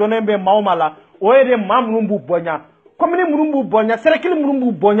ɲa dɔnnen bɛ maa o maa la o ye de maa minnu b'u bonya commune minnu b'u bonya cercle minnu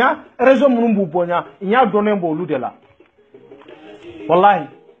b'u bonya région minnu b'u bonya ɲa dɔnnen bɛ olu de la wallahi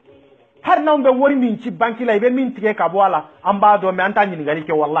hali n'anw bɛ wari min ci banque la i bɛ min tigɛ ka bɔ a la an b'a dɔn mais an t'a ɲininkali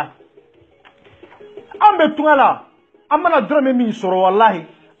kɛ wallahi an bɛ tunga la an mana dɔrɔmɛ min sɔrɔ wallahi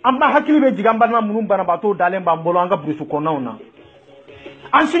an ba hakili bɛ jigin an balima minnu banabaatɔw dalen b'an bolo an ka burusi kɔnɔnaw na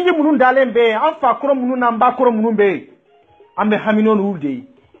an sinji minnu dalen bɛ yen an fa kɔrɔ minnu n'an ba kɔrɔ minnu bɛ yen an bɛ hami n'olu de ye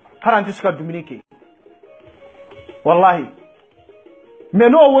hali an tɛ se ka dumuni kɛ wallahi mais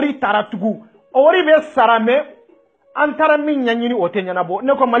n'o wari taara tugun o wari bɛ sara mais an taara min ɲɛɲini o tɛ ɲɛnabɔ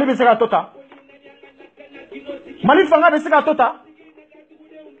ne ko Mali bɛ se ka to ta Mali fanga bɛ se ka to ta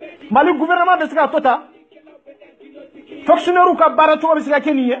Mali gouvernement bɛ se ka to ta fonctionnaire ka baara cogo bɛ se ka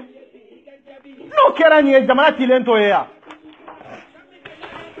kɛ nin ye n'o kɛra nin ye jamana tilen to ye yan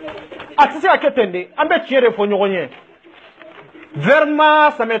a tɛ se ka kɛ ten de an bɛ tiɲɛ de fɔ ɲɔgɔn ye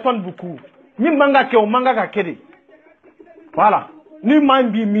vraiment ça m'étonne beaucoup min man ka kɛ o man ka kɛ de voilà ni maa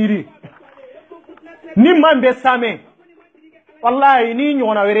min b'i miiri ni man be same wallahi ni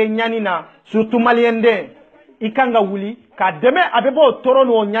nyona were nyani na surtout maliende ikanga wuli ka deme abebo toro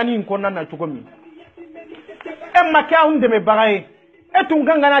no nyani nkonna na chukomi e maka undeme bagaye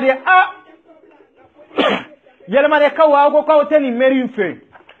etunganga na de yelma de kawa ko ko teni meri fe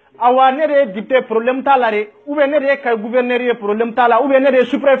awa ne de dicté problème talare ou bien ne de ka gouverneur problème tala ou bien ne de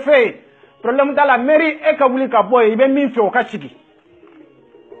sous-préfet problème tala mairie e ka wuli ka boy ibe min fe o ka sigi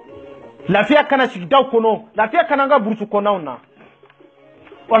lafiya kana sigi daw kono lafiya kana nga bursu kono na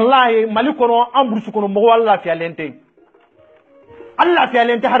wallahi mali kono an bursu kono mo walla lafiya lente Allah fiya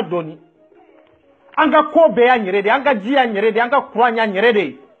lente har doni anga ko be ya nyere de anga ji ya nyere de anga kuranya nyere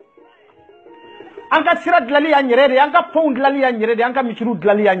de anga sira dlali ya nyere de anga pound dlali ya nyere de anga michiru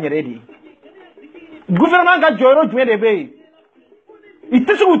dlali ya nyere de gouvernement ga joro jume de be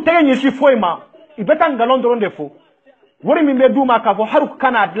itisu tege nyeshi foima ibeta ngalon doron de fo wori mi be duma ka fo haru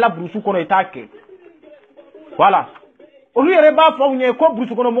kana dla brusu kono itake voilà olu yere ba fo nye ko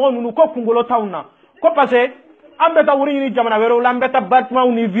brusu kono mo nunu ko kungolo tauna ko passé ambeta wori ni jamana wero lambeta batma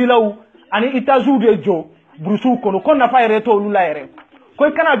uni vilaw ani itazu de jo brusu kono ko na fa yere to lula yere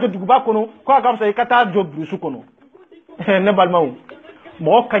ko kana jo duguba kono ko aga fa ikata jo brusu kono ne balmaw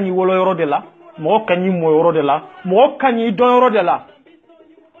mo kanyi wolo yoro de la mo kanyi mo yoro de la mo kanyi do yoro de la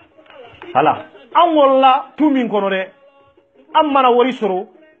hala an wala tumin kono de an mana wori soro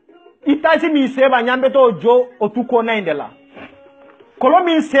itasi mi seba nyambe to jo otuko na indela kolo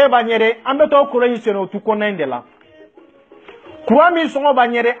mi seba nyere ambe to kolo yi seno otuko na indela kura mi songo ba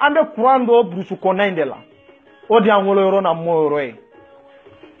nyere ambe kurando brusu ko na indela odi an wolo yoro na mo yoro e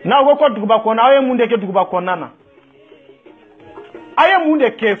na go ko duguba ko na aye munde ke duguba ko nana aye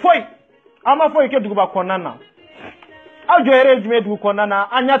munde ke foi ama foi ke duguba ko nana ajo ere jume dugu ko nana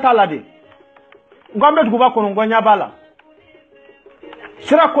anya talade ngombe duguba ko ngonya bala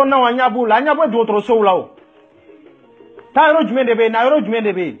sira ko na wanya bula anya bo do tro so ulawo ta ero jume de be na ero jume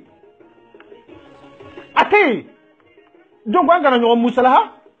de be ate jongo angana nyogo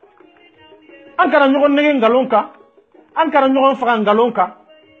musalaha ankara nyogo nege ngalonka ankara nyogo faga ngalonka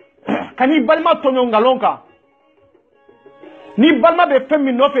kani balma tonyo ngalonka ni balma be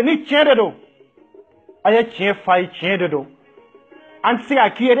femi nofe ni tiende do aya tien fay tiende do antsiga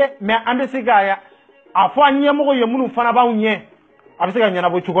kiyede me ande siga ya afo anyemo ye munu fana ba unye abisiga nyana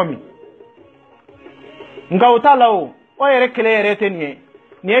bo chukomi nga utalawo o yere kele yere tenye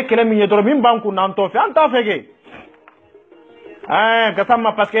ni kele mi yedoro min banku nan to fe anta fege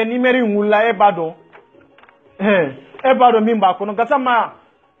gasama parce que numeri ngula e bado min ba kono gasama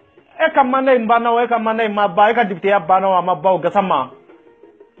e kamana imbana e kamana maba e ka dipte ya bana wa maba gasama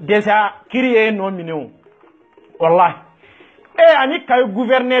déjà kiriye no minio wallahi ani kay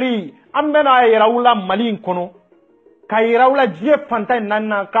gouverneur ambena yera wula mali kono kay rawla je fanta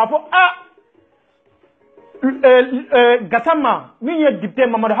nanna ka fo gasama min ye dipte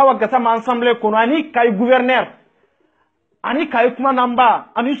mamadou hawa gasama ensemble kono ani kay gouverneur ani kay kuma namba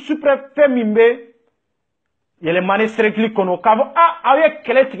ani sous-préfet mimbe yele mane serikli kono ka fo awe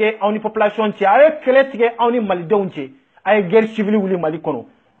keletige awni population ci awe keletige awni mali dewnci ay guerre civile wuli mali kono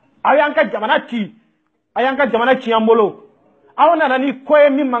awe anka jamana ci ambolo awna nani koye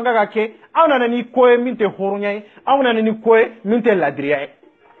min manga ke awna nani koye min te horunyay awna nani koye min te ladriya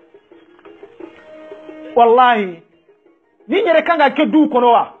wallahi ni nyere kanga ke du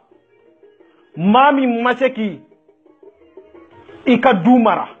kono wa mami maseki ika du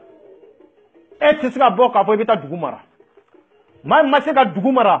mara etisiga boka fo bita dugu mara mami maseka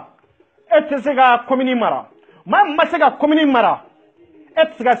dugu mara etisiga commune mara mami maseka commune mara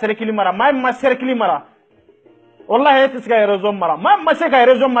etisiga serikili mara mami maserikili mara wallahi etisiga région mara mami maseka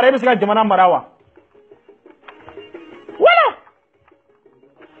région mara etisiga jamana mara wa wala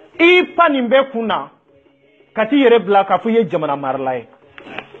ipanimbe kuna kati yere bla ka fu ye jamana marlaye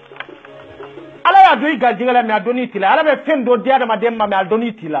ala ya do igajingala me adoni tila ala be fendo diada ma demma me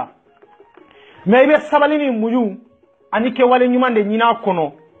adoni tila me ibe sabalini muyu ani ke wale nyumande nyina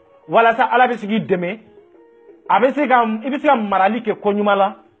kono wala sa ala be sigi deme abe siga ibe siga marali ke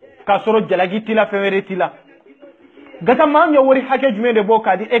konyumala ka soro jalagi tila fewere tila gata ma nya wori hake jumende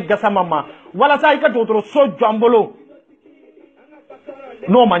boka di gasa mama wala sa ika dotoro so jambolo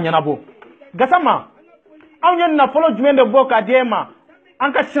no manyana bo gasa ma awnya na folo jumende boka dema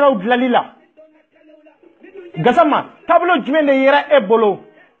anka siraw dlalila gasama tablo jumende yera ebolo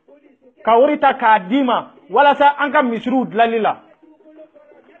ka worita ka dima wala sa anka misru dlalila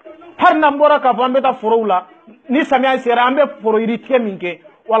har nambora ka fambeta forowla ni samia sera ambe foro iritiye minke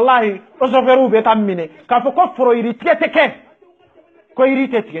wallahi osoferu beta mine ka fo ko foro iritiye teke ko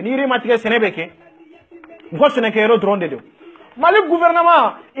irite tike ni rima tike senebeke go seneke ro dronde do Mali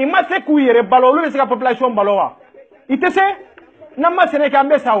gouvernement il m'a se ku yere balo lu se ka population balo wa ite se na ma sene ka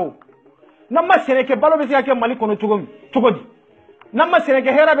ambe sawo na ma sene ke balo be se ka Mali kono chogodi na ma sene ke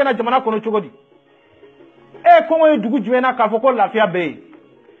hera be na jamana kono chogodi e ko ngoy dugu jumena ka foko lafia be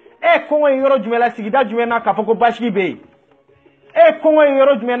e ko ngoy yoro jumela sigida jumena ka foko bashi be e ko ngoy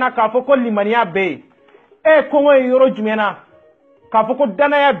yoro jumena ka foko limaniya be e ko ngoy yoro jumena ka foko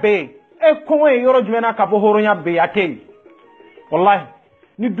danaya be e ko ngoy yoro jumena ka foko horonya be ate wallahi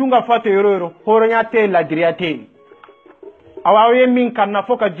ni dunga fate yoro horonya te la diriate awa ye min kanna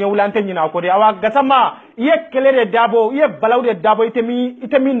foka jewlante nyina ko de awa gasama ye kelere dabo ye balawde dabo ite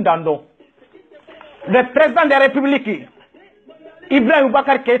min dando le président de la République Ibrahim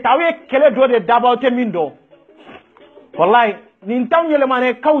Bakar Keita awa ye kele do de dabo te min do wallahi ni taw yele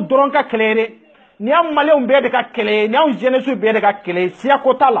mane kaw doron ka kelere ni am maleum be de ka kele ni am jeunesse be de ka kele sia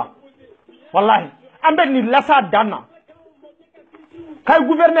ko tala wallahi ambe ni lasa dana kay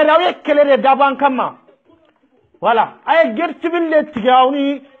gouverneur awa ye kelere dabo an kama voilà ay guerre civile le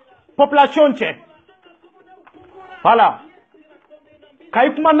tigawni population che voilà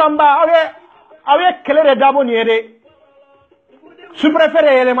kay kuma namba awe kelere dabo ni ere sous-préfet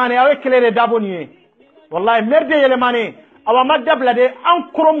yelemane awe kelere dabo ni wallahi merde yelemane awa madabla de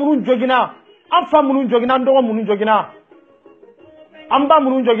an koro munun jogina an fa munun jogina ndogo munun jogina amba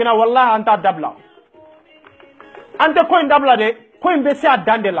munun jogina wallahi anta dabla ante ko dabla de ko be se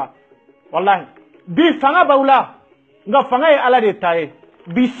adandela wallahi bi fanga bawla nga fanga e ala de taye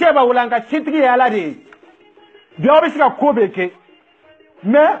bi seba wala nga sitri e ala de bi obisika ko beke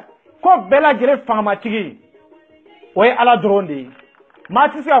mais ko bela gere fanga matigi way ala drondi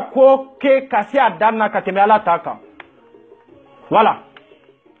matisika ko ke kasi adanna kateme ala taka voilà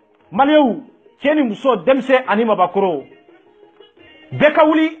maliou tieni muso demse anima bakoro beka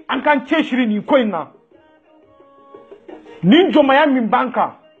wuli an kan cheshiri ni koina ninjo maya min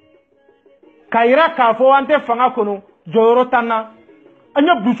banka Kaira kafo ante fanga kono joro tanna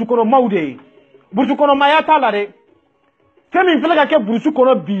anya burusu kono maude burusu kono mayata la de femi fele ka ke burusu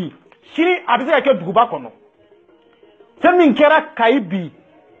kono bi sini abise ka ke duguba kono femi kera kai bi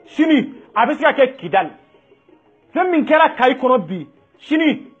sini abise ka ke kidal femi kera kai kono bi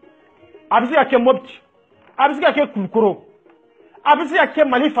sini abise ka ke mobti abise ka ke kulkoro abise ka ke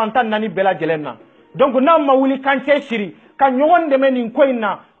Mali fantan nani bela jelenna donc na mawuli kanche shiri ka nyogon de menin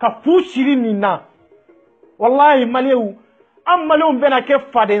koina ka fu shiri nina wallahi maliu am maliu bena ke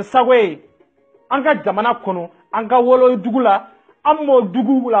faden sagwe anga jamana kono anga wolo dugula ammo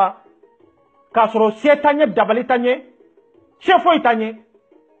dugula ka soro setanye dabali tanye chefo itanye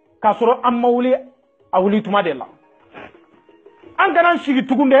ka soro amma wuli awuli tuma de la anga nan shiri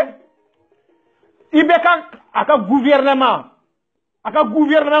tugunde ibeka aka gouvernement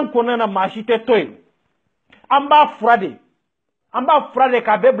kono na machite toy amba frade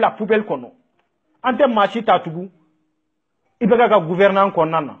ka bebla poubelle kono ante machita tugu ibeka ka gouvernement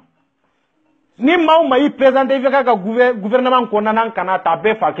konana ni maw mai présenter ibeka ka gouvernement konana kana ta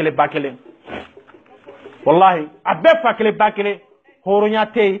be fakele bakele wallahi abe fakele bakele horonya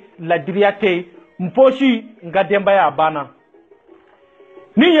te ladriya te mposhi ngademba ya bana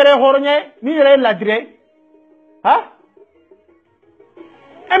ni yere horonya ni yere ladre ha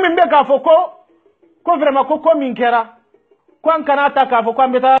emi mbeka foko ko vraiment ko minkera ko an kana ta ka fo ko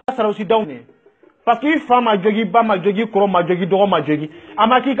ambeta sarawsi dawne parce que fama jogi ba ma jogi koro ma jogi dogo ma jogi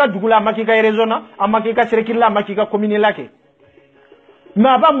amaki ka dugula amaki ka rezona amaki ka serkilla amaki ka commune lake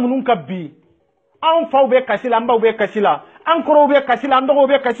ma ba munun ka bi an fa be kasila amba be kasila an koro be kasila ndogo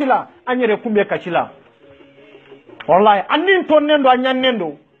be kasila anyere kumbe kasila wallahi anin tonnendo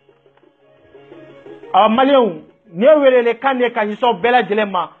anyannendo a malion ne welele kande kan so bela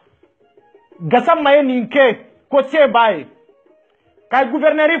dilema gasam maye ninke ko sebaye kay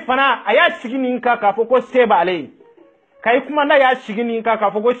gouverneur fana aya sigi ninka ka fo ko sebale kay kuma na ya sigi ninka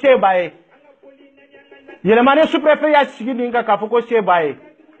ka fo ko sebaye yelemane sous-préfet ya sigi ninka ka fo ko sebaye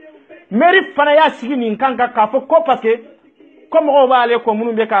mairie fana ya sigi ninka ka fo ko parce que comme on va aller comme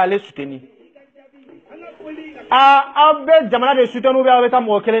nous be ka aller soutenir be jamana de soutenir ou be ta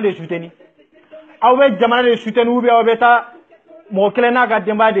mo kelen de soutenir be jamana de soutenir ou be ta mo kelen na ga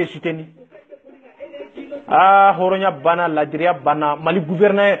demba de soutenir horonya bana ladriya bana Mali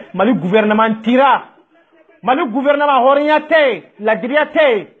gouvernement tira Mali gouvernement horonya te ladriya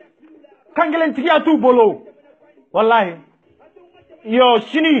te kangelen tiya tu bolo wallahi yo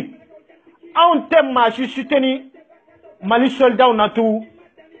sini on te ma soutenir Mali soldat na tu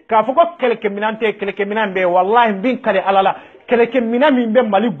ka foko kelke minan be wallahi bin kale alala kelke minan min be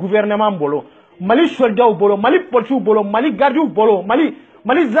Mali gouvernement bolo Mali soldat bolo Mali police bolo Mali garde bolo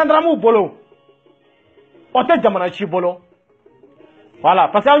Mali gendarme bolo ote jamana chi bolo Voilà,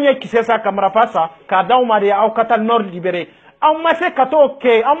 parce que on est qui c'est ça camarade ça, kada on m'a dit au Qatar Nord libéré. On m'a fait kato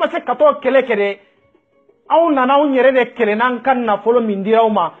kele kele. On nana on yere de kele nan kan na folo mindira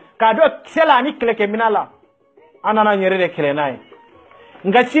uma. Kado sela ni kele ke minala. Anana yere de kele nai.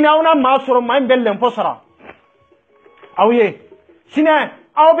 Nga sina ona masoro maimbe lemposara. Awye. Sina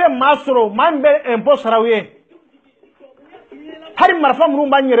awbe masoro maimbe emposara awye. Hari marfa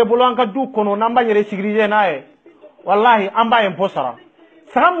murumba nyere bolo anka du kono namba nyere sigirije nae. Wallahi amba emposara.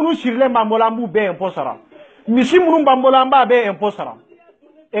 Saka munu sirle mambola mbu be emposara. Misi munu bambola mba be emposara.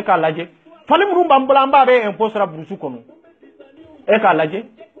 E ka laje. Fali munu bambola mba be emposara burusu kono. E ka laje.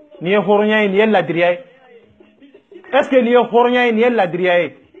 Ni e horonya ni e ladriya. Est-ce que ni e horonya ni e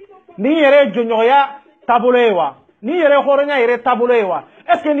ladriya? Ni yere jonyoya tabulewa. Ni yere horonya yere tabulewa.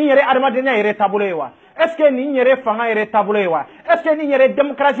 Est-ce que ni yere armadenya yere tabulewa? Est-ce que ni yere fanga yere tabulewa? Est-ce que ni yere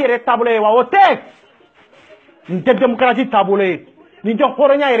démocratie yere tabulewa? O tek. Ni te démocratie tabule. Ni te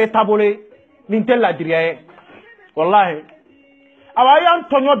horonya yere tabule. Ni te ladriya. Wallahi. Awa ayan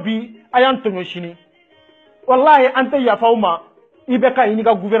tonyo bi, ayan tonyo shini. Wallahi ante yafauma. Ibeka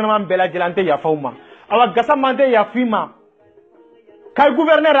iniga gouvernement bela jela ante yafauma. Awa gasa mante yafima. Kay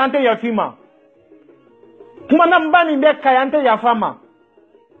gouverneur ante yafima. Kuma namba mi be kay ante yafama.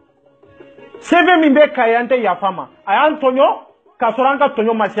 Seve mi be kay ante yafama. Ayan tonyo kasoranka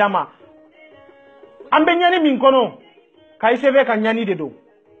tonyo masiama. Ambe nyani min kono. Kay seve ka nyani dedo.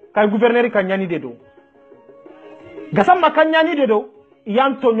 Kay gouverneur ka nyani dedo. Gasa makanyani dedo.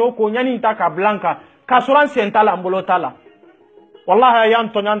 Yan tonyo ko nyani ita ka blanca. Kasoran sentala mbolo tala. Wallahi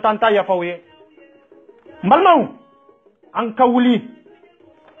yan tonyo antanta yafawe. Mbalmau. Anka wuli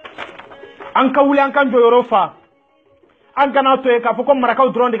anka njoyoro fa. Anka na to e ka foko marakaw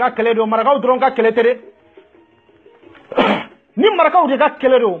drone de ka kele do marakaw drone ka kele tere. Ni marakaw de ka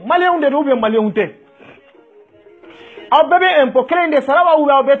kele do malien de do be malien te. Aw bebe empo kele inde sara wa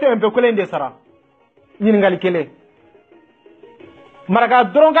uwa bete empo kele inde sara. Ni ngali kele. Maraka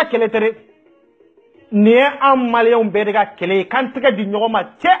drone ka kele tere. Ni am malien be de ka kele kan tega di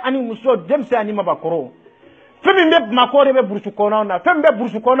nyoma che ani muso demse ani mabakoro. Femi mbe makore be bursu kona na fembe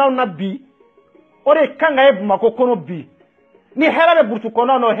bursu kona na bi. Ore kanga e mako kono bi. Ni hera be bursu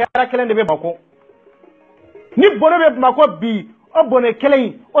kona no hera kele de be mako. Ni bone be mako bi o bone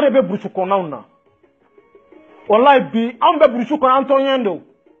kele ore be bursu kona na. Wallahi bi am be bursu kona antonyendo.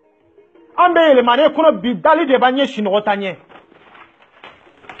 Am be ele mane kono bi dali de banye shino tanye.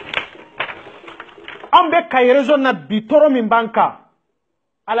 Am be kayrezo na bi toro min banka.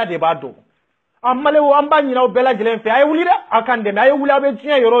 Ala de bado. Amale wo amba nyina obela jelen fe ay wulira akandeme ay wula be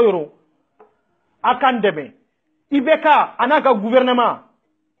tinya yoro akandeme ibeka anaka gouvernement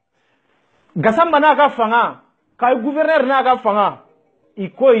gasamba naka fanga kay gouverneur naka fanga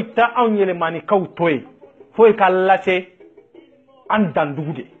iko ita anyele mani kautoy foi kalache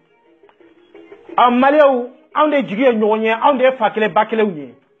andandude amale wo ande jigiye nyonye ande fakile bakile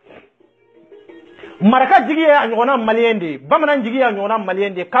unye maraka jigiya nyona maliende bamana jigiya nyona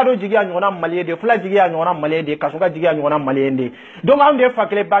maliende kado jigiya nyona maliende fula jigiya nyona maliende kasuga jigiya nyona maliende donc on de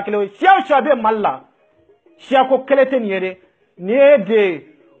fakele bakele sia chabe malla sia ko kelete niede niede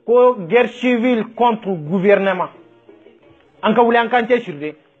ko guerre civile contre gouvernement anka wuli anka nte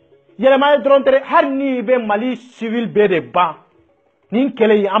surde yele ma dron tere har ni be mali civil be de ba nin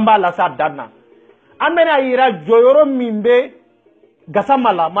kele amba la sa danna amena ira joyoro mimbe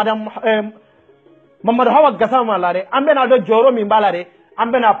gasamala madame Mamadou Hawa gasama lare ambena do joro mi balare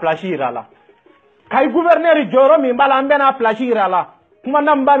ambena plashira la kay gouverneur joro mi bala ambena plashira la kuma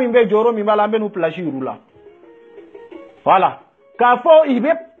namba mi be joro mi bala ambenu plashiru la voilà ka fo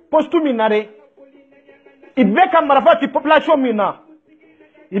ibe postu minare ibe ka marafati population mina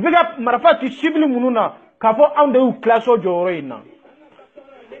ibe ka marafati civil mununa ka fo ande u classo joro ina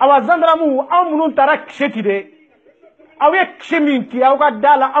awa zandramu amunun tarak setide awe ksheminti awga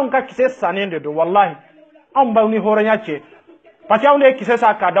dala anka kise sanende do wallahi amba ni horanya che parce que on kise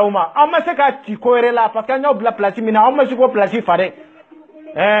sa ka dauma amma se ka ti koerela parce que nya bla place mina amma se ko place fare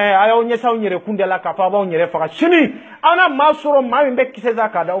ayo nya sa onyere kundela ka fa ba onyere fa shini ana masoro mambe kise sa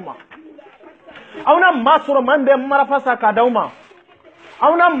ka dauma ana masoro mambe marafa sa ka dauma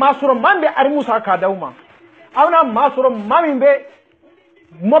ana masoro mambe arimusa ka dauma ana masoro mambe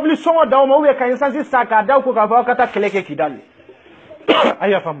mobili songo daw ma uye ka insansi saka daw ko ka fa kata keleke kidal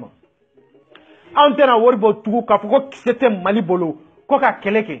aya fama antena worbo tugu ka fuko kisete mali bolo ko ka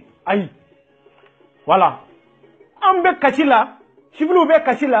keleke ay voilà ambe kachila civilu be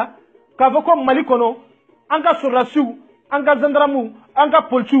kachila ka foko mali kono anga surasu anga zandramu anga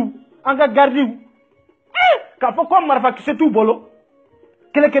polchu anga gardiu ka foko marfa kisetu bolo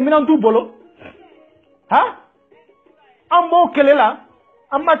keleke minantu bolo ha ambo kelela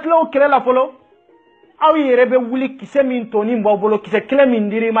amatlo kele la folo aw yere be wuli kise min toni mbobolo kise kele min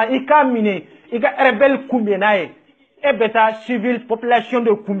dirima ika mine ika rebel kumbenaye e beta civil population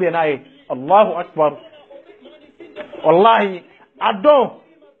de kumbenaye Allahu akbar wallahi ado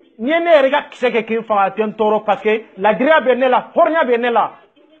niene rega kise ke kin fa ten toro parce que la gria benela hornya benela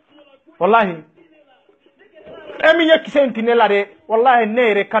wallahi emi ye kise ntinela de wallahi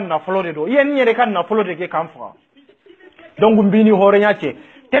ne re kan na flore do yen ne re kan na flore ke kan fa donc mbini hornya che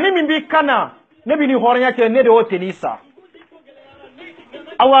teni min bi kana ne bini hornya che ne de o tenisa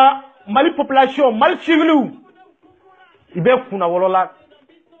awa Mali population mal civilu ibe kuna wolola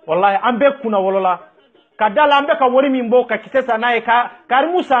wallahi ambe kuna wolola kadala ambe ka wori min bo ka kisesa nae ka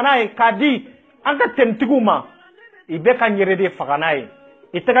karimu sanae kadi anga temtiguma ibe ka nyere de faganae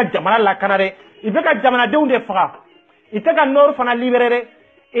itaka jamana la kanare ibe ka jamana de unde faga itaka nor fana liberere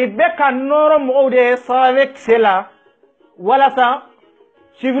ibe ka noro mo de savek sela wala sa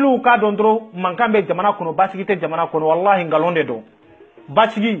civilu ka dondro mankambe jamana kono basigite jamana kono wallahi ngalonde do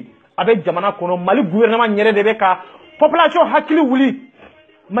basigi abe jamana kono Mali gouvernement nyere de be ka population hakili wuli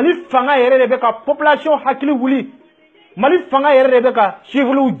Mali fanga yere de be ka population hakili wuli Mali fanga yere de be ka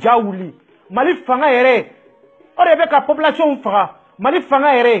civilu ja wuli Mali fanga yere o de be ka population faga Mali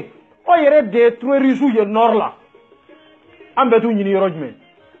fanga yere o yere détruire risu ye nord la ambe tu nyini yorojme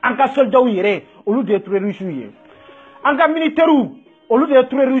anka soldaw yere olu détruire risu ye anka militaire olu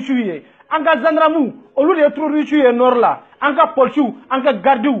détruire risu ye anka gendarme olu détruire risu ye nord la anka police anka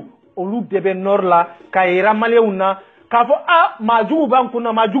garde olu debe nord la kayira maliuna kafo a majugu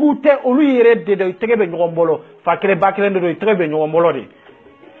bankuna majugu te olu yere de tegebe nyogombolo fakire bakire ndo tegebe nyogombolo de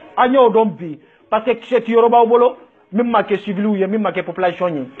anyo don bi parce que kisheti yoruba bolo mimma ke civilu ye mimma ke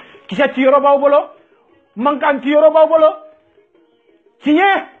population ye kisheti yoruba bolo mankanti yoruba bolo tiye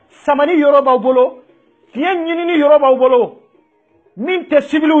samani yoruba bolo tiye nyinini yoruba bolo minte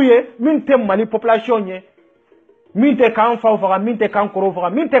civilu ye minte Mali population ye minte kan fa faga minte kan koro faga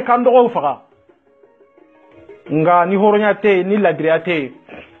minte kan dogo faga nga ni horonya te ni lagria te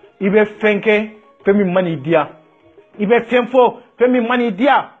ibe fenke femi mani dia ibe femfo femi mani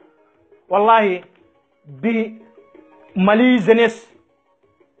dia wallahi bi Mali jeunesse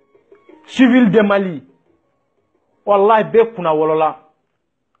civil de Mali wallahi be kuna wolola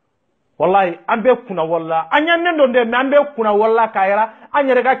wallahi ambe kuna walla anya nendo de ambe kuna walla kayra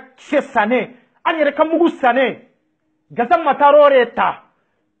anyere ga sane anyere ka mugu sane gazam matarore ta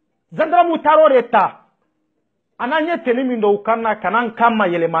zandramu tarore ta ananye telimi ndo ukana kanan kama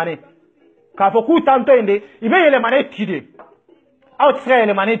yelemane kafo ku tanto inde ibe yelemane tide out sra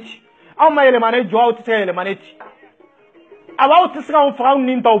yelemane ti aw ma yelemane jo out sra yelemane ti awa out sra on fra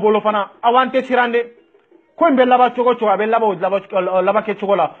nin taw bolo fana awante sirande ko mbe laba chogo chogo be laba ke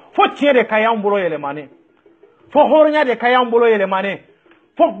chogo la fo tiere kayam bolo yelemane fo hornya de kayam bolo yelemane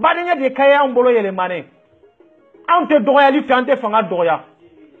fo badenya de kayam bolo yelemane ante doyali fi ante fanga doya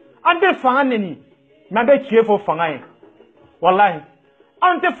ante fanga neni mambe chiefo fanga e wallahi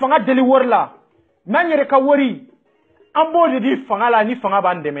ante fanga deli worla manyere ka wori ambo de di fanga la ni fanga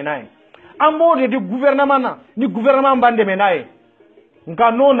bande menaye ambo de di gouvernement na ni gouvernement bande menaye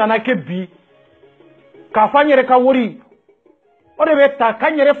nka no nana ke bi ka fanyere ka wori o de beta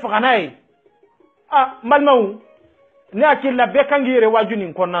kanyere fanga nae malmaou ne akilla bekangire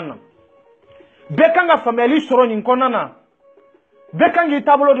wajuni konanna bekanga family soro ni konana bekangi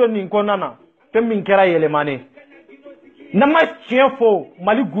tablo do ni konana temmin kera yelemane nama chefo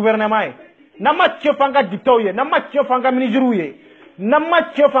Mali gouvernement nama chefanga dictateur nama chefanga ministre nama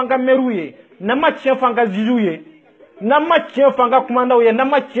chefanga meruye nama chefanga zijuye nama chefanga commandant ye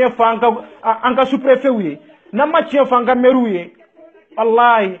nama chefanga anga sous-préfet nama chefanga meruye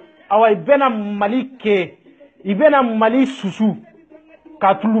wallahi awai bena Malike ibena Mali susu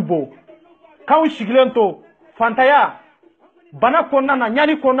katulubo kaw shigilento fantaya bana konana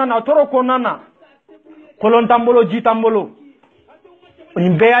nyani konana toro konana kolontambolo jitambolo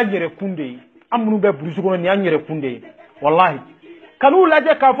nimbe ya nyere kunde amunu be burusugo ni anyere kunde wallahi kanu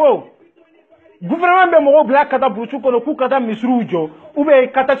laje kafo gouvernement be mo bla kata burusugo no ku kata misrujo ube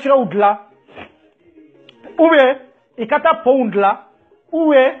kata chiraudla ube ikata poundla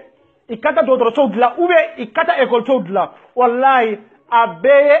ube ikata dodro chodla ube ikata ekol chodla wallahi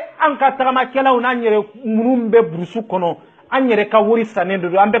abeye anka tagama kela unanyere munumbe brusu kono anyere ka wori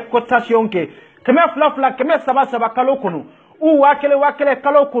sanendo ambe cotation ke keme fla keme saba kalo kono u wakele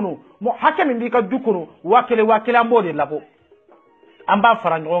kalo kono mo hakemi mbika dukono wakele ambode labo amba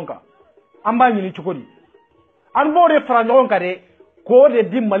faranjonga amba nyini chukodi anbode faranjonga de ko de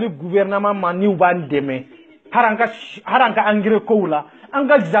di Mali gouvernement mani uban deme haranka angire koula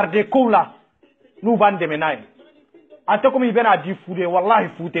anga jardin koula nu ban deme nay ate komi i bena di fude wallahi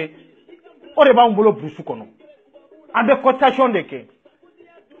fute o de b'anw bolo burusu kɔnɔ an bɛ cotation de kɛ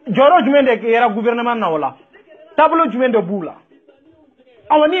jɔyɔrɔ jumɛn de kɛra gouvernement na o la taabolo jumɛn de b'u la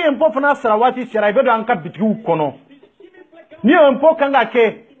awa ni impôt fana sara waati sera i bɛ don an ka bitigiw kɔnɔ ni impôt kan ka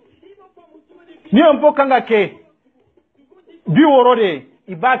kɛ 60 de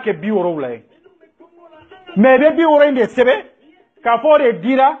i b'a kɛ 70 ye mais i bɛ 70 in de sɛbɛn k'a fɔ o de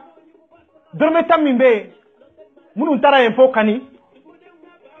dira dɔrɔmɛ 10 min bɛ yen minnu taara impôt kani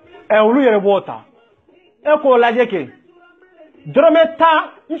olu yɛrɛ b'o ta k'o lajɛ kɛ dɔrɔmɛ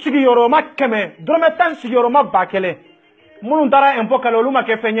 10 n sigiyɔrɔma 100 dɔrɔmɛ 10 n sigiyɔrɔma 1000 minnu taara impôt kani olu ma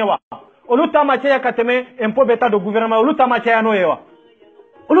kɛ fɛn ye wa olu ta ma caya ka tɛmɛ impôt bɛ ta don gouvernement olu ta ma caya n'o ye wa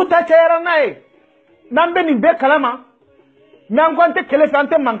olu ta cayara n'a ye n'an bɛ nin bɛɛ kalama mais an ko an tɛ kɛlɛ fɛ an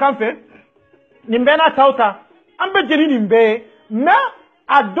tɛ mankan fɛ nin bɛɛ n'a taw ta an bɛ jeni nin bɛɛ ye mais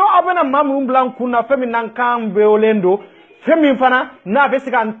a dɔn aw bɛna maa minnu bila n kun na fɛn min n'an kan weelen don fɛn min fana n'a bɛ se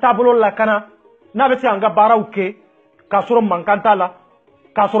k'an taabolo lakana n'a bɛ se k'an ka baaraw kɛ k'a sɔrɔ mankan t'a la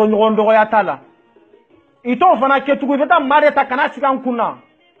k'a sɔrɔ ɲɔgɔn dɔgɔya t'a la i t'o fana kɛ tugun i bɛ taa maa de ta kana sigi an kun na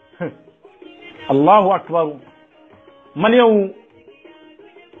Allahu akbar maliyɛnw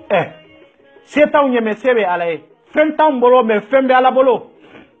se t'anw ɲɛ mais se bɛ Ala ye fɛn t'anw bolo mais fɛn bɛ Ala bolo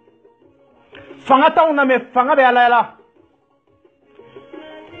fanga t'anw na mais fanga bɛ Ala la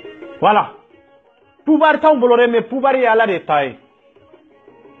voilà pouvoir t'anw bolo dɛ mais pouvoir ye Ala de ta ye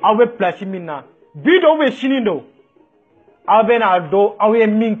aw bɛ place min na bi dɔw bɛ sini dɔw aw bɛ n'a dɔn aw ye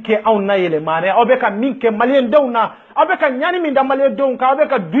min kɛ anw na yɛlɛmane aw bɛ ka min kɛ maliyɛndenw na aw bɛ ka ɲani min da maliyɛndenw kan aw bɛ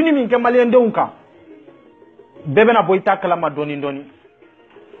ka duni min kɛ maliyɛndenw kan bɛɛ bɛna bɔ i ta kalama dɔɔni dɔɔni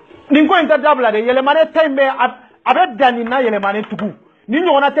nin ko in tɛ dabila de yɛlɛmane ta in bɛ a bɛ dan nin na yɛlɛmane tugu ni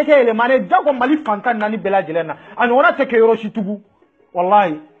ɲɔgɔnna tɛ kɛ yɛlɛmane jago Mali fantan 4 bɛɛ lajɛlen na a ɲɔgɔnna tɛ kɛ yɔrɔ si tugu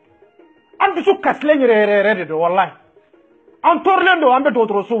wallahi an dusu kasilen yɛrɛ de don wallahi an tɔɔrɔlen don an bɛ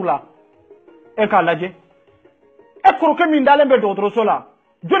dɔgɔtɔrɔsow la k'a lajɛ kɔrɔkɛ min dalen bɛ dɔgɔtɔrɔso la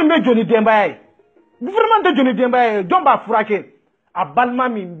jɔnni bɛ jɔni denbaya ye gouvernement tɛ jɔni denbaya ye jɔn b'a furakɛ a balima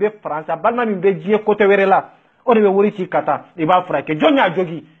min bɛ France a balima min bɛ diɲɛ côté wɛrɛ la o de bɛ wari ci ka taa i b'a furakɛ jɔn y'a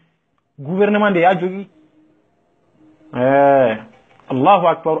jogi gouvernement de y'a jogi Allahu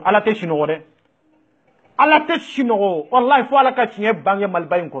akbar Ala tɛ sinɔgɔ dɛ Ala tɛ sinɔgɔ wallahi fo Ala ka tiɲɛ bange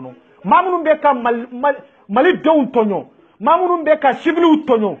Maliba in kɔnɔ maa minnu bɛ ka Malidenw tɔɲɔ maa minnu bɛ ka civiliw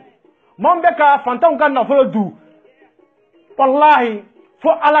tɔɲɔ maa minnu bɛ ka fantanw ka nafolo du wallahi fo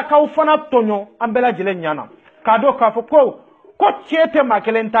Ala k'aw fana tɔɲɔ an bɛɛ lajɛlen ɲana k'a dɔn k'a fɔ ko tiɲɛ tɛ maa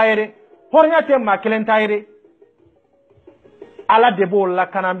kelen ta ye dɛ hɔrɔnya tɛ maa kelen ta ye dɛ Ala de b'o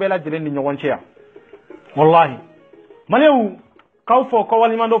lakana an bɛɛ lajɛlen ni ɲɔgɔn cɛ yan wallahi maliyɛnw k'aw fɔ k'aw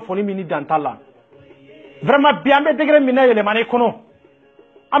waleɲumandɔn foli min ni dan t'a la vraiment bi an bɛ degré min na yɛlɛmane kɔnɔ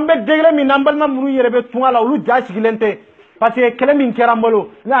an bɛ degré min na an balima minnu yɛrɛ bɛ tunga la olu ja sigilen tɛ parce que kɛlɛ min kɛra n bolo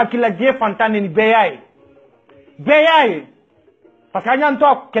ne hakili la diɲɛ fantan nin bɛɛ y'a ye parce que an y'an to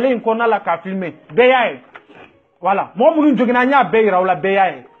a kɛlɛ in kɔnɔna la k'a filmer bɛɛ y'a ye voilà mɔgɔ minnu joginna an y'a bɛɛ yira u la bɛɛ y'a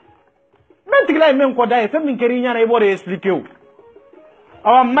ye min tigila ye min kɔda ye fɛn min kɛra i ɲɛna i b'o de expliquer o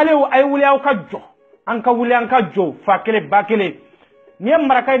awa maliyɛnw a ye wuli aw ka jɔ an ka wuli an ka jɔ fa kelen ba kelen nin ye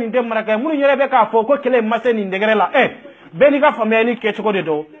maraka ye nin tɛ maraka ye minnu yɛrɛ bɛ k'a fɔ ko kɛlɛ in ma se nin degré la bɛɛ n'i ka faamuyali kɛcogo de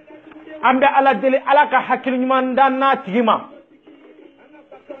don an bɛ Ala deli Ala ka hakili ɲuman da n'a tigi ma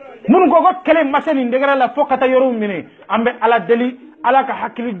minnu ko kɛlɛ in ma se nin degré la fo ka taa yɔrɔw minɛ an bɛ Ala deli Ala ka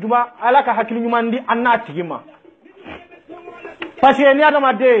hakili ɲuman di an n'a tigi ma parce que ni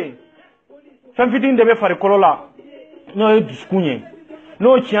adamaden fɛn fitinin de bɛ farikolo la n'o ye dusukun ye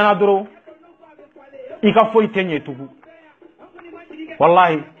n'o tiɲɛna dɔrɔn i ka foyi tɛ ɲɛ tugun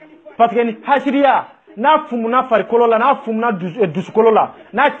wallahi parce que ni hasiriya n'a fumuna farikolo la n'a fumuna dusukolo la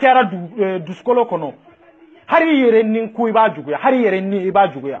n'a cayara dusukolo kɔnɔ hari i yɛrɛ ni ko i b'a juguya hari i yɛrɛ ni i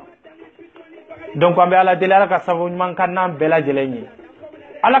b'a juguya donc an bɛ Ala deli Ala ka sababu ɲuman ka n'an bɛɛ lajɛlen ye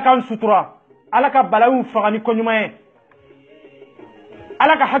Ala k'an sutura Ala ka balayiw faga ni koɲuman ye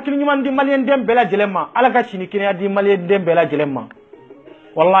Ala ka hakili ɲuman di maliyɛnden bɛɛ lajɛlen ma Ala ka sini kɛnɛya di maliyɛnden bɛɛ lajɛlen ma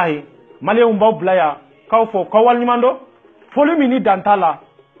wallahi maliyɛnw b'aw bila yan k'aw fɔ k'aw waleɲumandɔn foli min ni dan t'a la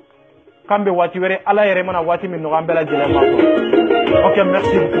k'an bɛ waati wɛrɛ Ala yɛrɛ mana waati min nɔgɔ an bɛɛ lajɛlen ma ok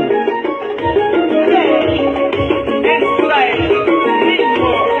merci beaucoup